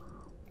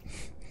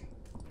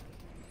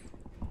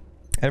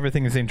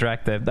 Everything is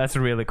interactive. That's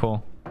really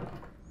cool.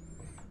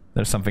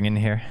 There's something in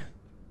here.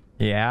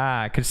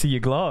 Yeah, I could see you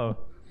glow.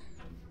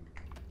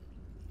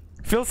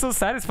 Feels so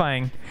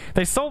satisfying.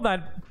 They solved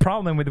that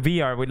problem with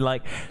VR with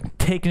like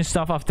taking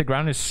stuff off the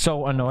ground is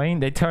so annoying.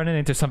 They turn it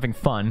into something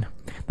fun.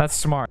 That's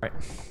smart.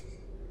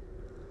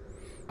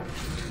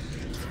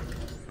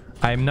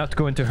 I'm not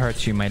going to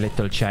hurt you, my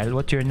little child.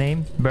 What's your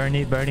name?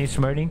 Bernie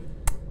Smurdy?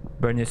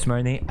 Bernie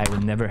Smurdy, I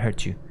will never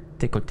hurt you.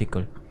 Tickle,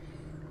 tickle.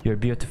 You're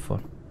beautiful.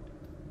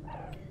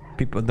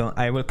 People don't...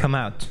 I will come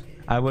out.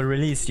 I will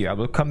release you. I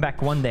will come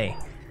back one day.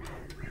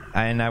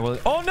 And I will...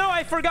 Oh no,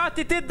 I forgot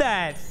it did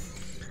that!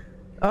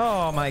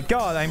 Oh my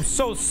god, I'm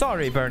so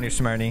sorry, Bernie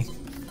Smurdy.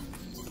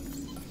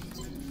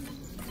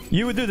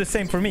 You would do the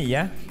same for me,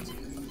 yeah?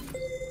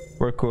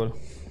 We're cool.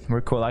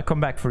 We're cool. I'll come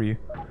back for you.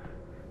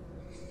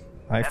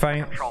 I That's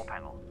find... the control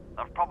panel.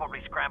 They've probably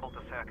scrambled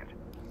the circuit.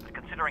 But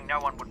considering no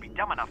one would be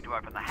dumb enough to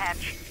open the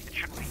hatch, it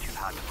shouldn't be too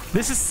hard to find.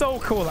 This is so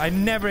cool. I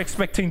never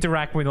expect to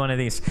interact with one of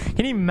these.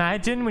 Can you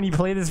imagine when you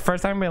play this the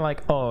first time and be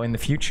like, oh, in the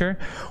future?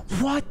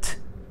 What?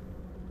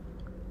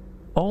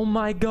 Oh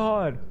my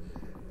god.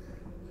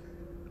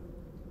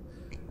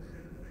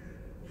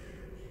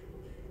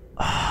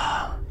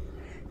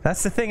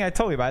 That's the thing I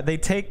told you about. They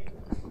take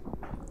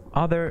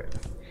other...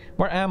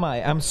 Where am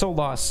I? I'm so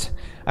lost.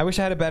 I wish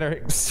I had a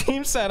better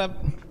Steam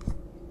setup.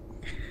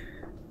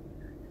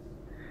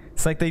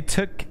 It's like they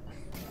took...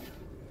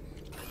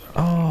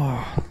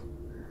 Oh.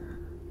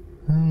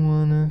 I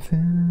wanna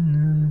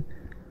feel...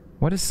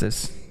 What is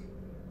this?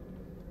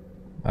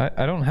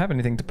 I don't have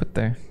anything to put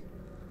there.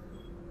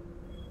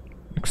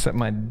 Except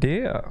my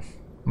dear.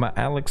 My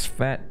Alyx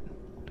fat.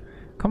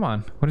 Come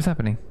on. What is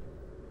happening?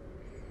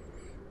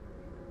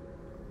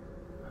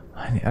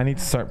 I need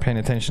to start paying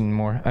attention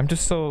more. I'm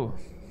just so...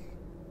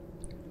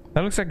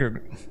 That looks like a...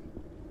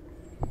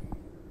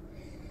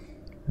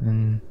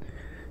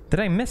 Did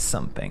I miss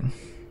something?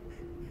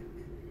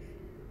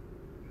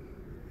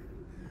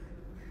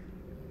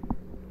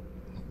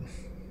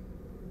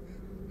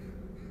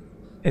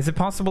 Is it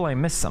possible I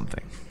missed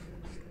something?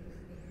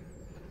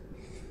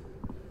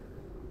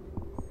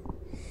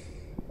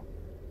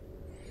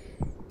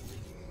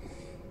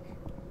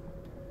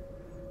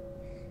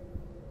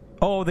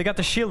 Oh, they got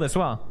the shield as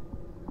well.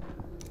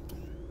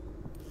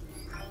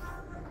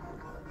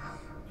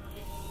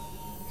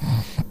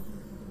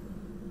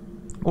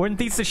 Weren't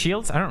these the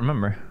shields? I don't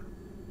remember.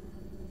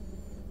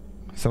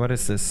 So what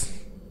is this?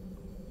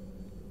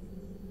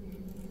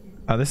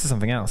 Oh, this is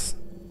something else.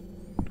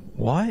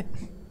 What?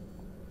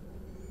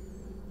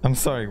 I'm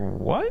sorry,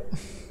 what?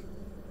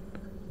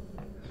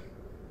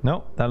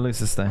 Nope, that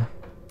loses there.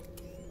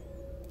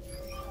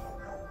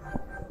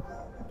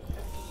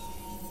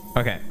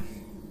 Okay.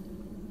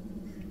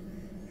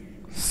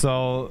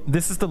 So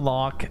this is the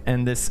lock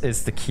and this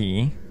is the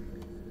key.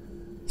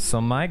 So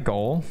my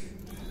goal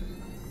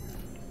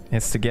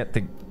is to get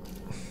the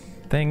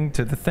thing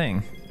to the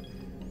thing.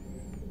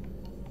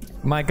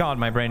 My god,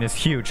 my brain is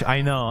huge.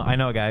 I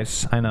know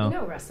guys, I know. You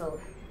know,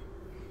 Russell,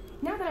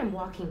 now that I'm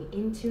walking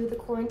into the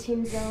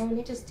quarantine zone,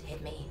 it just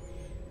hit me.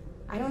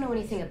 I don't know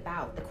anything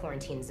about the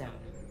quarantine zone.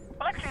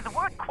 Well, actually, the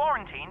word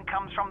quarantine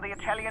comes from the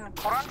Italian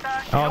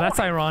quaranta. Oh,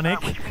 that's ironic.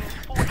 Which means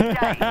 40 days.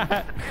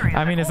 The period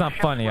I mean, that it's all not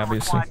ships funny, were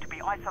obviously. required to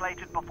be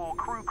isolated before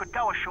crew could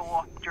go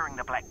ashore during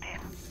the Black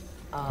Death.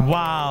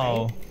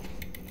 Wow.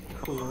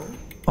 Right. Cool.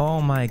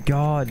 Oh my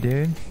god,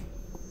 dude.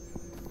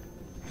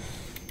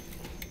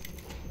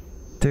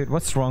 Dude,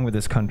 what's wrong with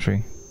this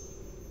country?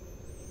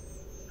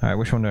 Alright,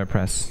 which one do I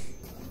press?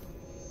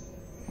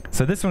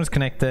 So this one's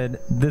connected,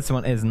 this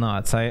one is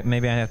not. So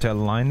maybe I have to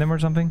align them or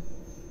something?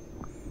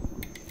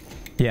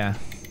 Yeah.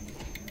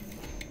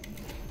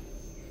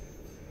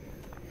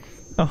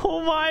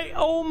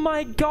 Oh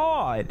my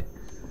god!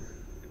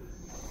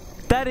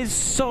 That is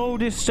so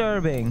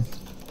disturbing.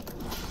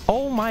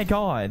 Oh my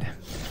god.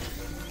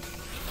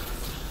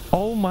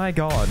 Oh my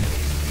god.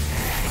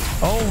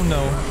 Oh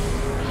no.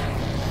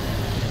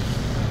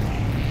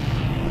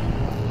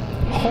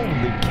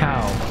 Holy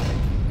cow.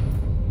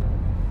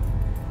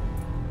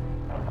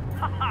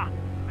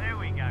 There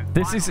we go.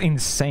 This is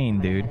insane,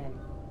 dude.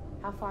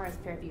 How far is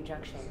Fairview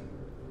Junction?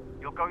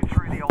 You'll go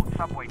through the old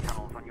subway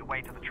tunnels on your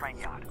way to the train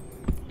yard.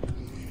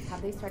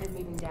 Have they started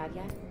moving Dad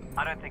yet?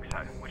 I don't think so,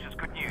 which is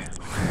good news.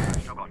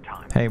 We've still got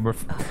time. Hey,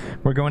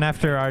 we're going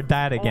after our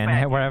dad again. All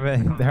bad Where have I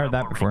news, because heard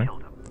that they've before? already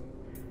killed him.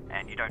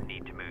 And you don't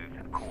need to move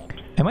a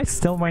corpse. Am I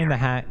still wearing the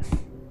hat?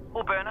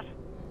 Or burn it.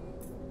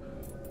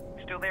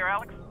 Still there,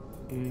 Alex?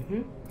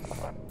 Mm-hmm.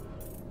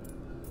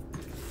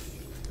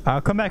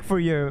 I'll come back for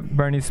you,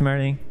 Bernie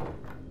Smirny.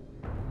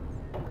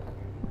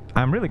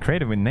 I'm really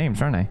creative with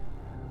names, aren't I?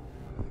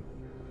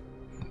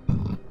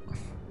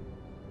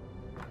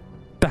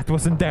 That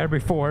wasn't there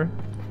before.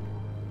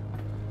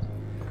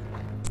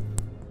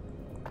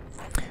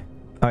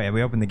 Oh yeah,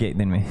 we opened the gate,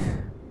 didn't we?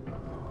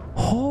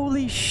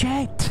 Holy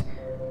shit!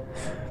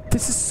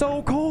 This is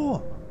so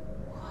cool!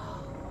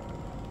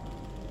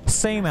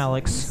 Same,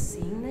 Alex.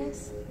 Seeing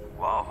this?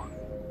 Whoa.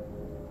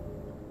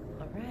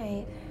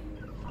 Alright. Here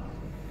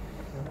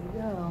we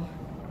go.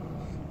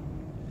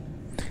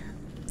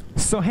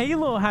 So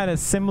Halo had a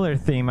similar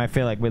theme, I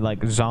feel like, with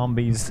like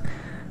zombies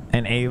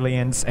and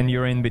aliens, and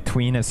you're in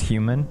between as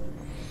human.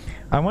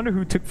 I wonder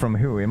who took from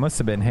who. It must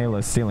have been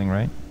Halo stealing,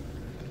 right?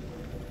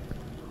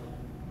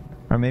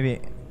 Or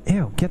maybe...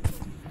 Ew, get the...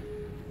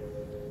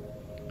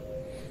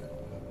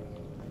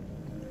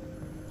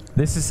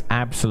 This is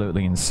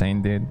absolutely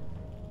insane, dude.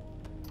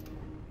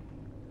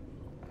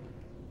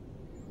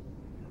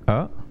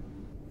 Oh?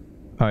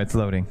 Oh, it's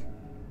loading.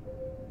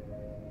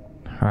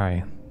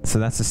 Alright, so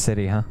that's the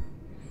city, huh?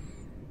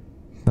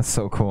 That's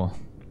so cool.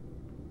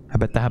 I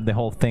bet they have the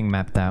whole thing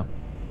mapped out.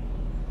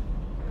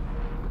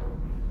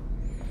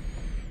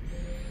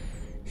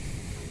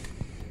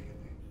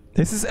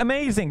 This is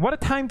amazing! What a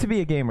time to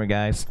be a gamer,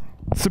 guys.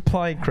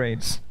 Supply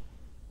crates.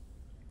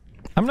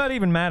 I'm not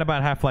even mad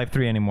about Half-Life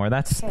 3 anymore.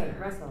 That's... Hey,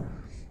 Russell.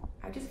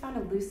 I just found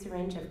a loose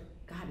syringe of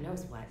God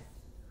knows what.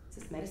 Is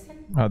this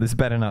medicine? Oh, this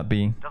better not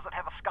be. Does it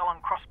have a skull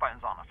and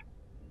crossbones on it?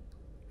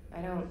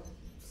 I don't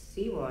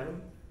see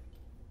one.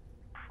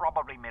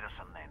 Probably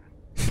medicine then.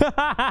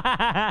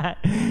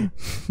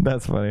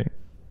 That's funny.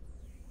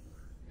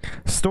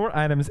 Store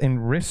items in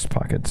wrist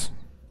pockets.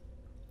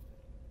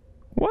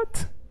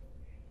 What?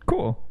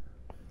 Cool.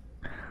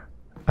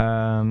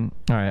 Alright,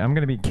 I'm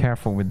gonna be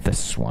careful with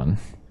this one.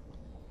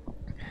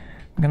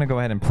 I'm gonna go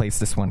ahead and place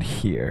this one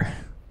here.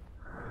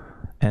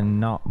 And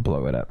not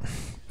blow it up.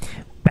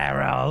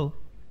 Barrel!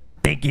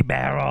 Pinky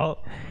barrel!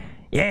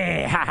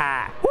 Yeah!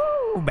 Haha!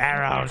 Woo!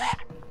 Barrels!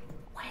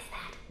 What is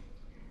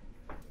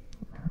that?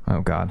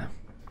 Oh god.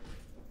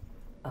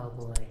 Oh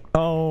boy.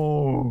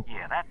 Oh!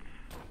 Yeah,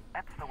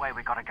 that's the way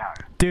we gotta go.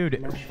 Dude,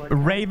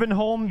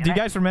 Ravenholm, do you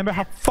guys remember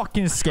how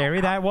fucking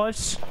scary that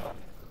was?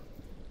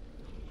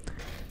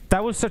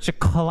 That was such a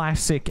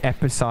classic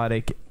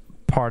episodic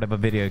part of a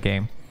video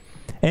game.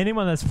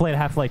 Anyone that's played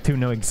Half-Life 2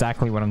 know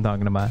exactly what I'm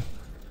talking about.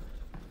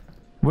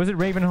 Was it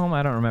Ravenholm?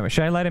 I don't remember.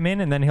 Should I let him in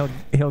and then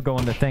he'll go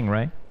on the thing,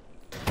 right?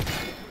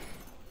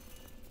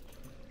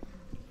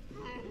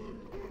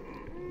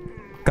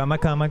 Come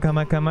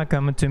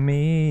to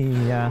me,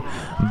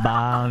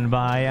 bon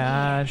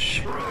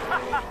voyage.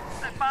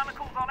 That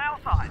barnacle's on our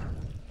side.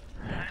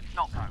 It's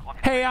not though.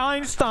 Hey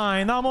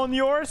Einstein, I'm on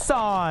your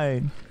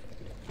side.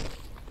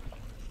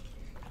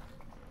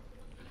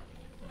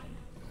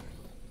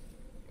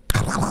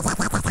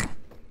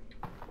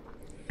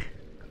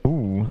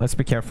 let's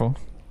be careful.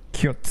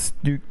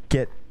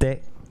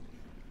 TSUKI.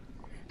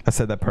 I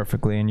said that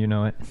perfectly, and you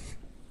know it.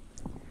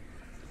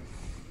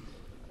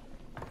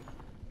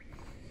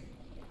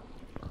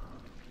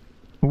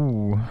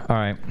 Ooh,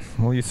 alright.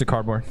 We'll use the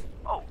cardboard.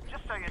 Oh,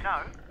 just so you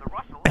know, the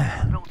Russell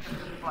is built in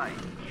display.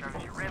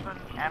 Shows you resin,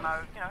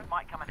 ammo, you know,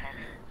 might come in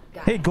handy.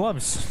 Hey,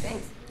 gloves.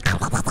 Thanks.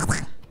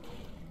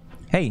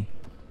 Hey.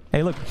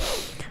 Hey, look.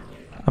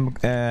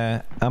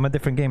 I'm a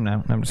different game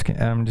now. I'm just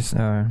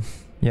kidding.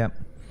 Yeah.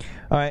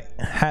 Alright,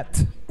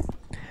 hat.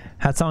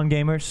 Hats on,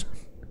 gamers.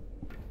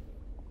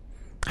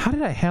 How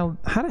the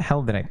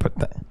hell did I put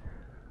that?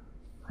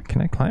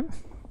 Can I climb?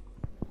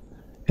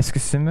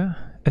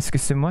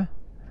 Excusez-moi.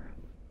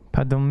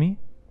 Pardon me.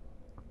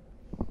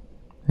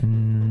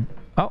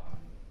 Oh.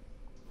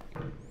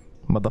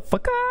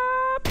 Motherfucker.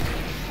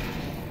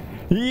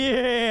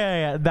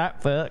 Yeah,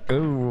 that fuck.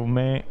 Oh,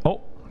 man.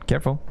 Oh,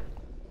 careful.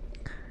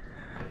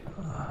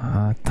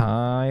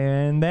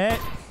 Tie that.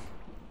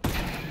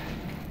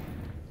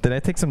 Did I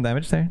take some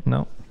damage there?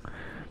 No.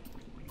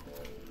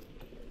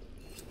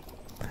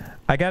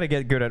 I gotta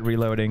get good at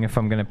reloading if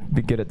I'm gonna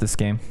be good at this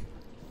game.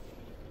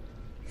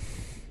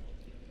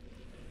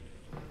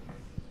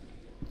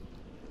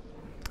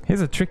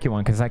 Here's a tricky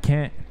one because I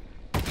can't.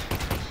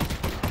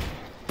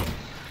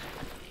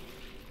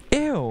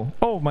 Ew!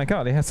 Oh my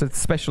god, it has a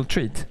special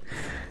treat.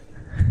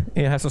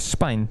 It has a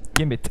spine.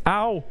 Give it.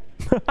 Ow!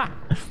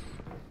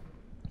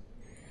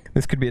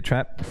 This could be a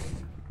trap.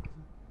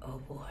 Oh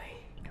boy.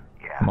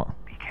 Yeah,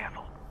 be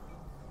careful.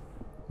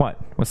 What?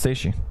 What's the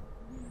issue?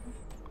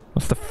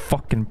 What's the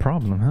fucking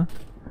problem, huh?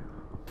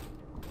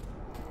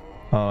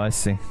 Oh, I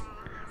see.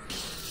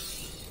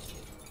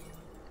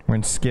 We're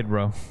in Skid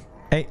Row.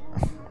 Hey.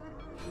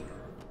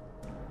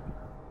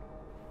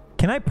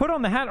 Can I put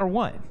on the hat or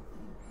what?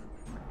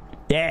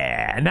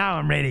 Yeah, now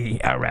I'm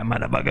ready. Alright,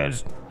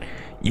 motherfuckers.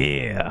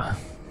 Yeah.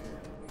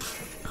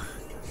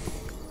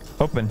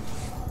 Open.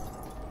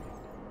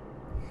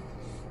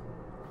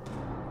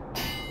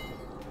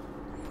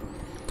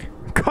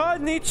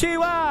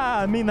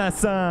 Konnichiwa,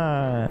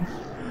 minasan.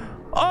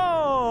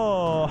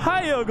 Oh,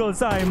 hayo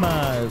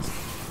gozaimasu.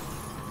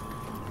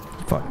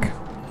 Fuck.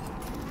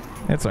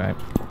 It's alright.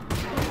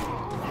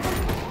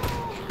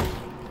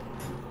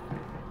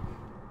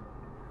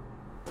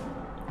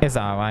 It's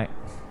alright.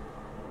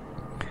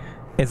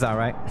 It's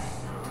alright.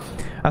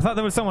 I thought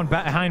there was someone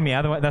behind me,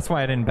 otherwise that's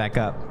why I didn't back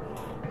up.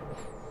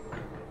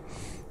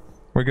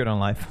 We're good on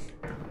life.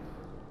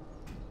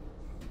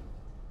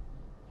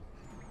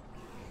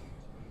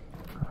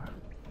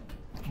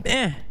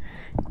 Yeah.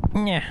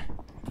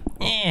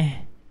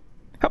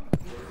 Hop.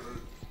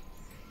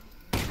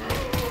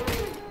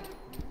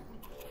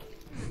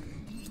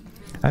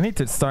 I need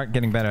to start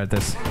getting better at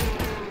this.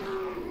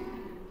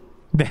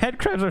 The head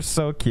crabs are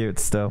so cute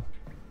still.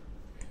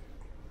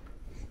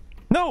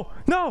 No!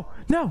 No!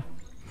 No!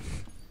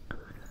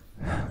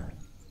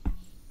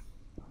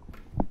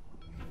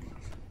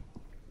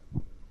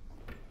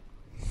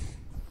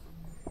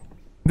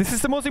 This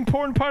is the most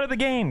important part of the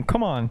game.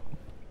 Come on.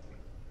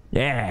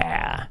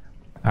 Yeah.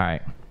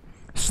 Alright.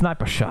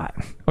 Sniper shot.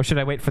 Or should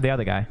I wait for the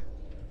other guy?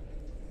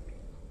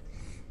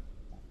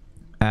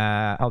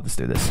 I'll just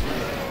do this.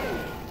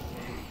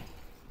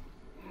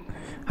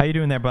 How you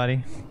doing there,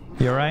 buddy?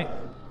 You alright?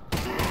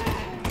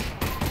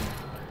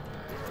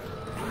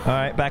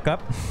 Alright, back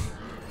up.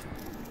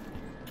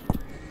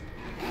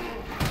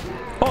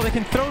 Oh, they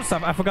can throw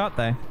stuff. I forgot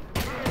that.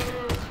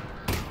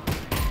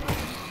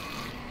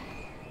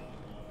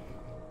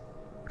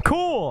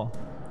 Cool!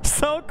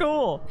 So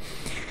cool!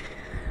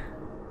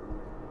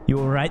 You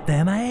alright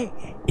there, mate?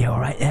 You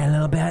alright there,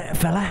 little bit,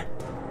 fella?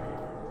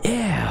 Ew!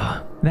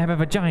 They have a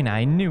vagina,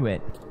 I knew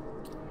it.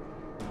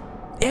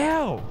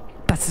 Ew!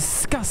 That's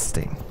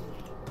disgusting.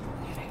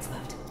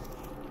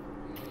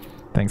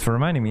 Thanks for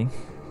reminding me.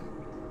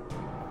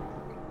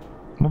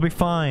 We'll be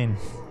fine.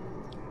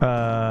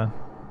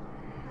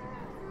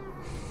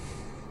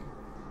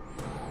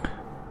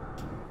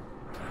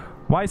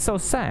 Why so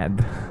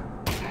sad?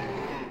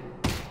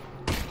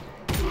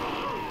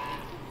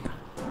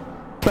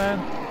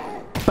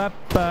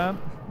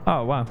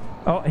 Oh, wow.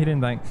 Oh, he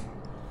didn't think.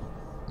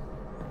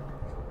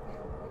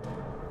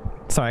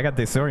 Sorry, I got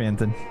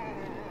disoriented.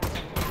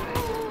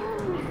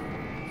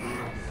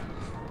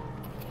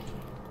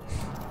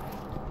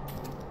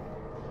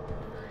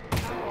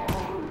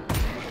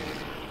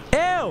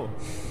 Ew!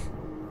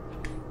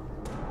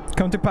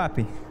 Come to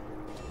Papi.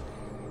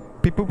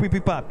 Pee-poo pee-pee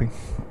Papi.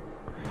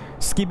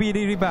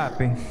 Skibidi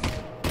Papi.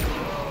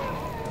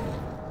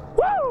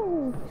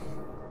 Woo!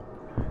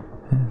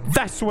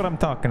 That's what I'm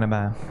talking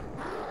about.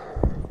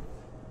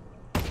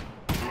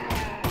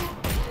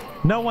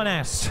 No one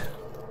asked.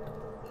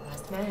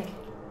 Last mag.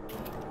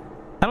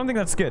 I don't think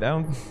that's good. I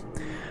don't.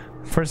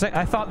 For a sec,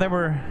 I thought they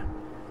were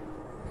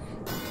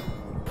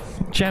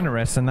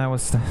generous, and that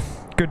was the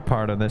good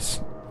part of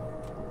this.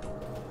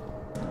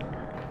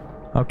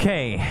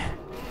 Okay.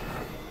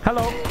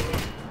 Hello.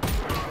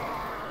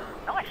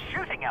 Nice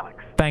shooting, Alyx.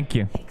 Thank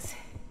you. Thanks.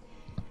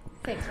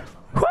 Thanks.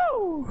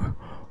 Woo!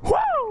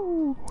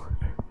 Woo!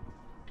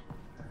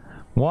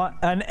 What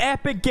an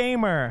epic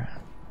gamer!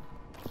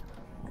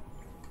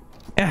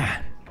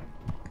 Yeah,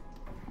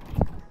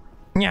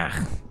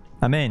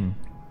 I'm in.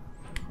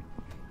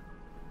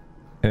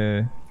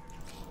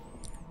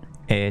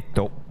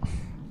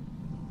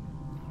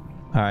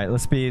 Alright,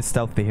 let's be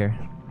stealthy here.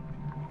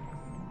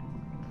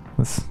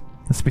 Let's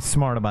be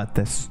smart about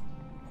this.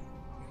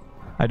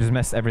 I just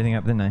messed everything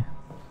up, didn't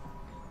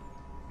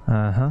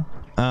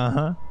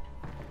I?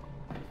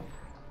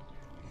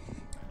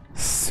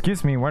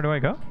 Excuse me, where do I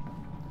go?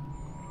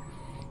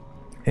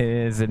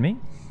 Is it me?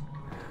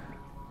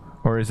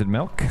 Or is it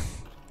milk?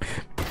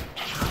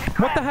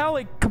 What the hell?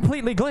 It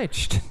completely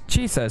glitched.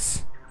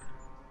 Jesus.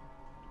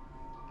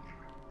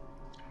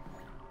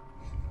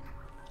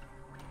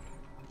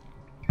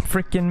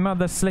 Frickin'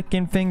 mother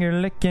slicking, finger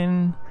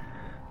licking,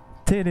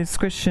 titty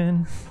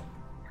squishing.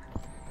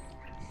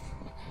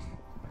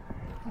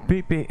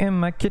 Pee-pee in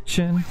my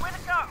kitchen. Where'd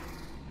it go?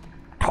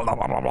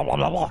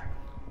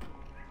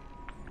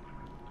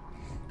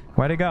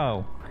 Where'd it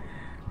go?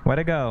 Where'd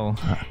it go?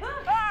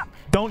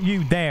 Don't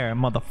you dare,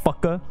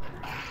 motherfucker.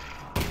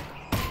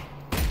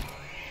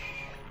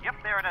 Yep,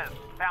 there it is.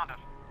 Found it.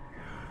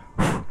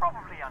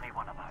 Probably only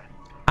one of those.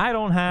 I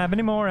don't have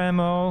any more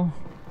ammo.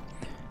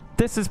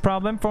 This is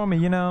problem for me,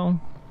 you know.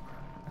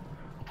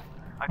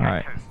 Okay,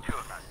 Alright. two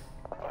of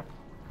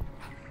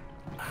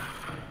those.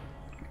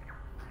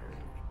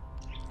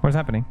 What's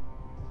happening?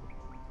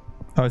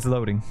 Oh, it's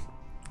loading.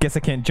 Guess I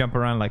can't jump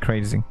around like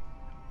crazy.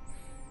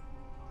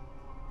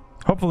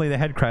 Hopefully the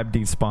head crab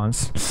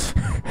despawns.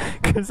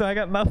 Because I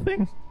got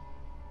nothing.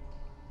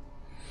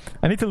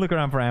 I need to look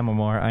around for ammo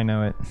more. I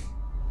know it.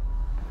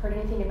 Heard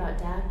anything about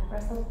Dad,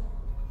 Russell?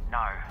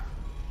 No.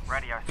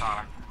 Radio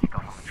silence. He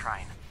got on the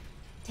train.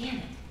 Damn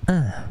it.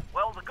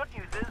 Well, the good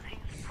news is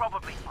he's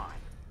probably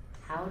fine.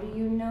 How do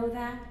you know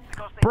that?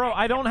 Because they Bro, take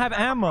I don't him have to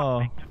ammo.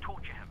 Crossing to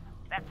torture him.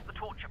 That's the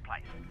torture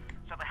place.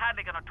 So they're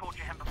hardly going to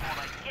torture him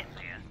before they get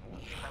there.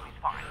 So he's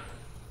fine.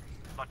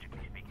 Logically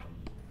speaking.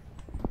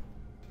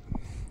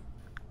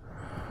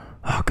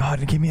 Oh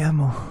god, give me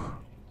ammo.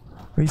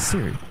 Are you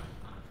serious?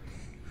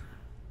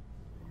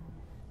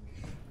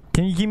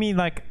 Can you give me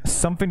like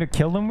something to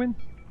kill them with?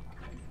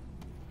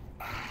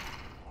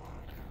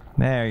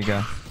 There you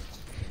go.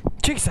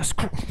 Jesus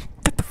Christ.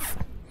 Get the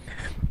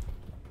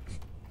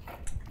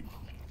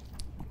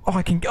oh,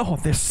 I can. Oh,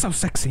 they're so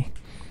sexy.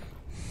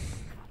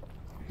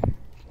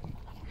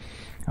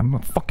 I'm a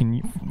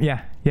fucking.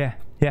 Yeah.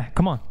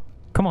 Come on.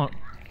 Come on.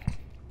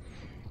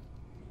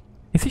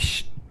 Is he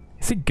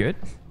is he good?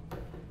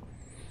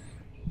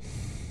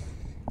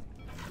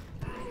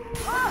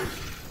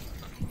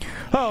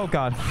 Oh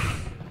god.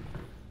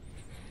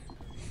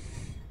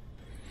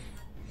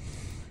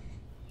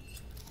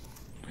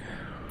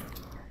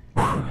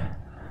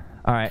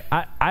 Alright,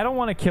 I don't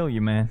want to kill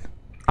you, man.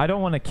 I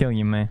don't want to kill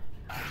you, man.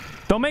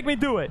 Don't make me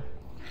do it.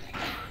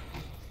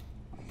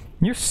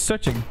 You're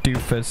such a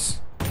doofus.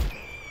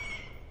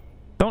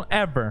 Don't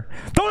ever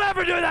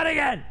do that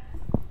again!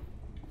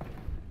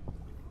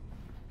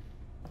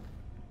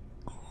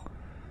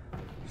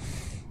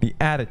 The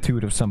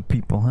attitude of some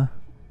people, huh?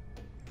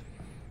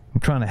 I'm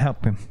trying to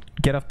help him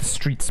get off the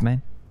streets,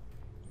 man.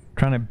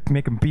 Trying to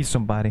make him be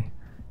somebody.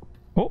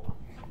 Oh,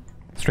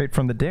 straight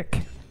from the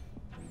dick.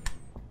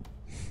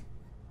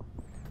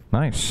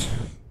 Nice.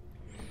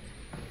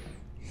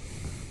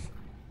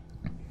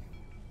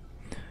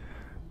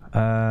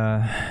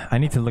 I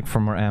need to look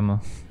for more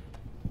ammo.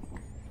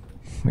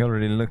 We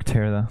already looked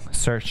here, though.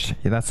 Search.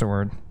 Yeah, that's a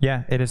word.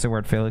 Yeah, it is a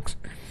word, Felix.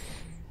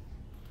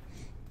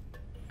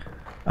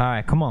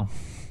 Alright, come on.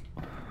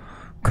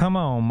 Come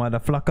on,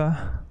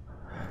 motherfucker.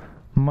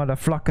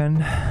 Motherfucking.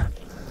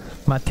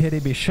 My titty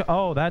be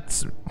oh,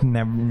 that's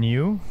never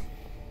new.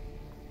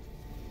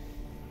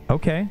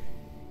 Okay.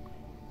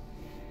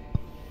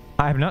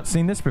 I have not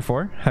seen this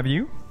before. Have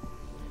you?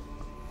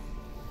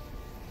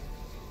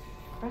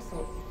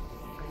 Russell,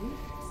 are you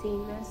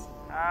seeing this?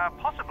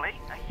 Possibly.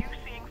 Are you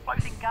seeing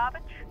floating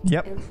garbage?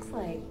 Yep. It looks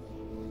like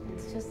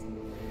it's just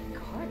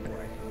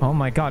cardboard. Oh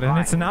my god, and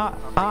it's an eye.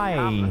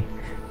 Harmless.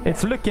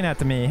 It's looking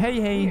at me.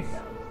 Hey, hey. Weird,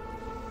 though.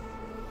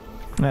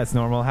 That's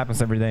normal.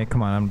 Happens every day.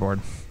 Come on, I'm bored.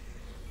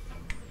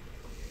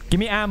 Give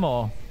me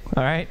ammo.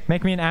 Alright?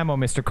 Make me an ammo,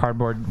 Mr.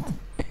 Cardboard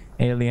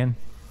Alien.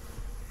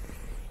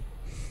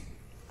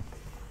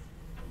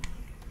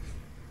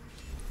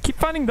 Keep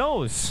finding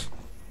those.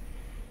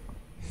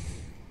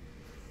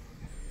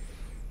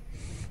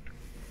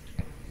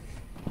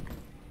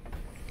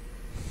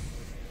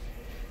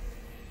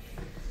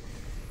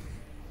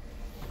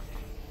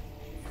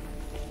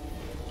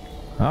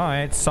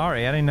 Alright,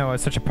 sorry. I didn't know I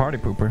was such a party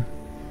pooper.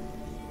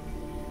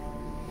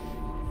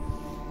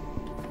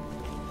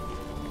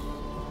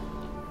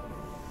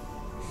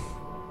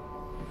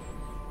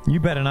 You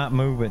better not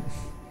move it.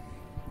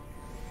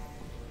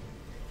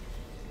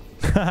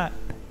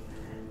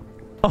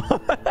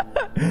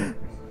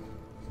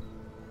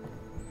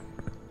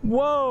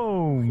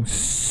 Whoa!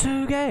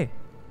 Suge!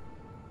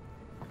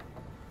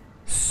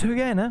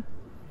 Suge, ne?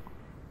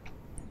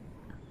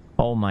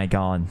 Oh my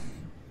god.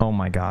 Oh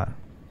my god.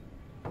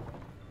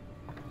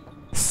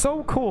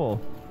 so cool.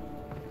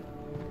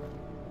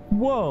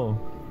 Whoa.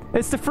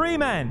 It's the free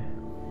man.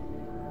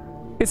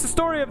 It's the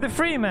story of the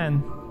free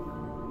man.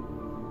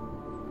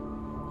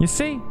 You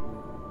see?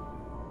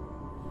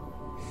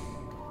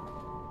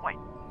 Wait,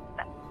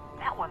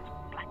 that one's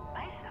Black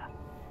Mesa.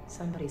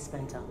 Somebody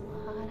spent a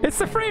lot of It's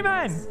the time free on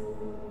man. this.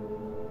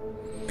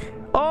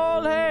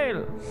 All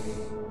hail.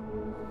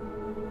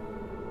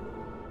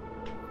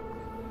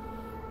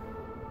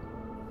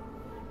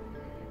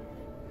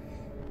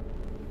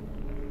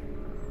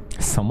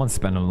 Someone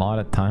spent a lot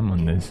of time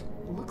on this.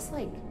 Looks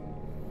like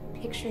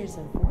pictures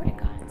of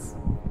Vortigons.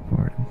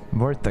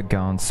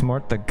 Vortigons,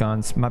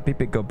 Mortigons, my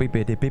beepy go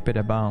beepity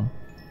beepity bow.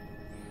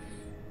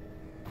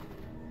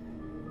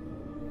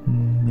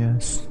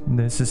 Yes,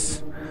 this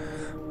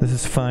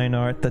is fine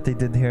art that they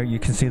did here. You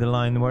can see the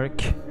line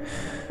work.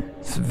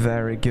 It's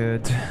very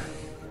good.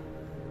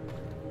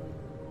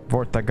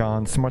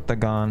 Vortigons,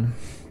 Mortigon.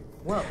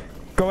 Whoa,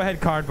 Go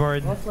ahead,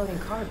 cardboard. more floating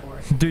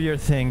cardboard. Do your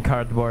thing,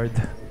 cardboard.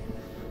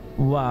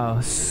 Wow,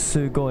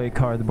 sugoi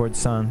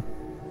cardboard-san.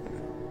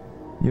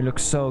 You look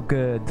so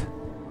good.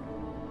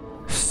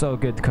 So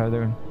good,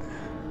 cardboard.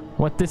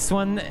 What this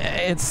one?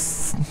 It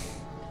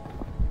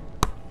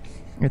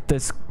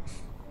is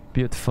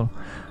beautiful.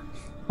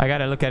 I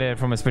gotta look at it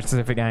from a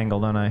specific angle,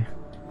 don't I?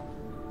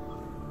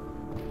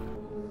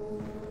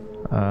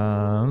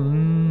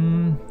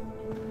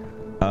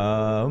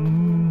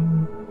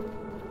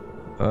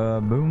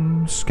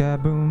 Boom,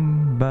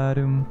 skaboom,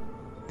 badoom.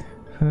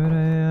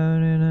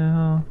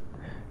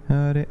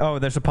 Oh,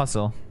 there's a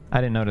puzzle. I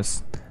didn't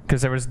notice.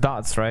 Because there was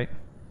dots, right?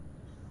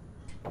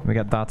 We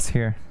got dots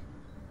here.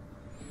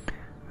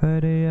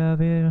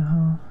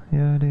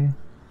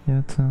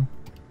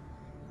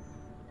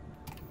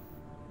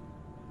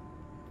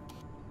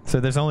 So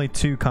there's only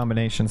 2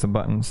 combinations of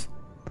buttons.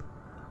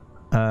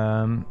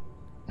 Хорошо.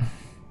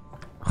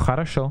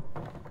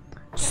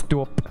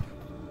 Stop.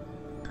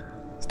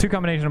 It's 2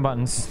 combinations of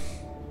buttons.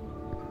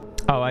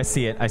 Oh, I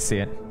see it. I see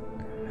it.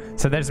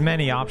 So there's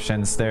many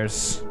options.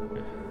 There's...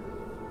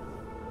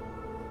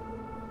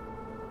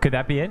 Could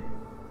that be it?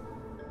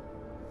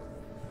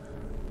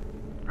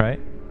 Right?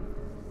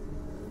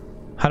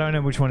 How do I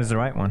know which one is the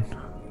right one?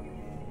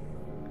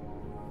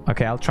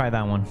 Okay, I'll try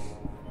that one.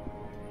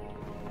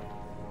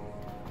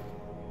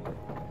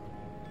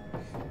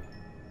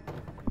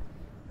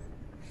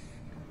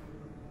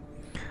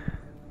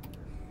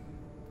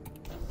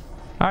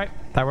 Alright,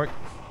 that worked.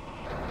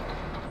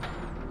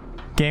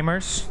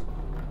 Gamers,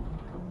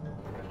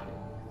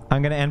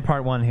 I'm gonna end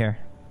part 1 here.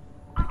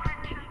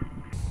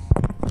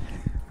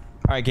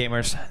 Alright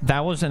gamers,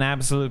 that was an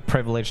absolute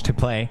privilege to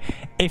play.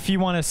 If you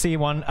want to see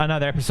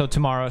another episode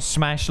tomorrow,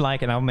 smash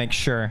like and I'll make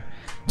sure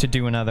to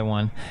do another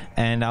one.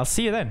 And I'll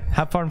see you then.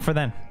 Have fun for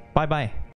then. Bye bye.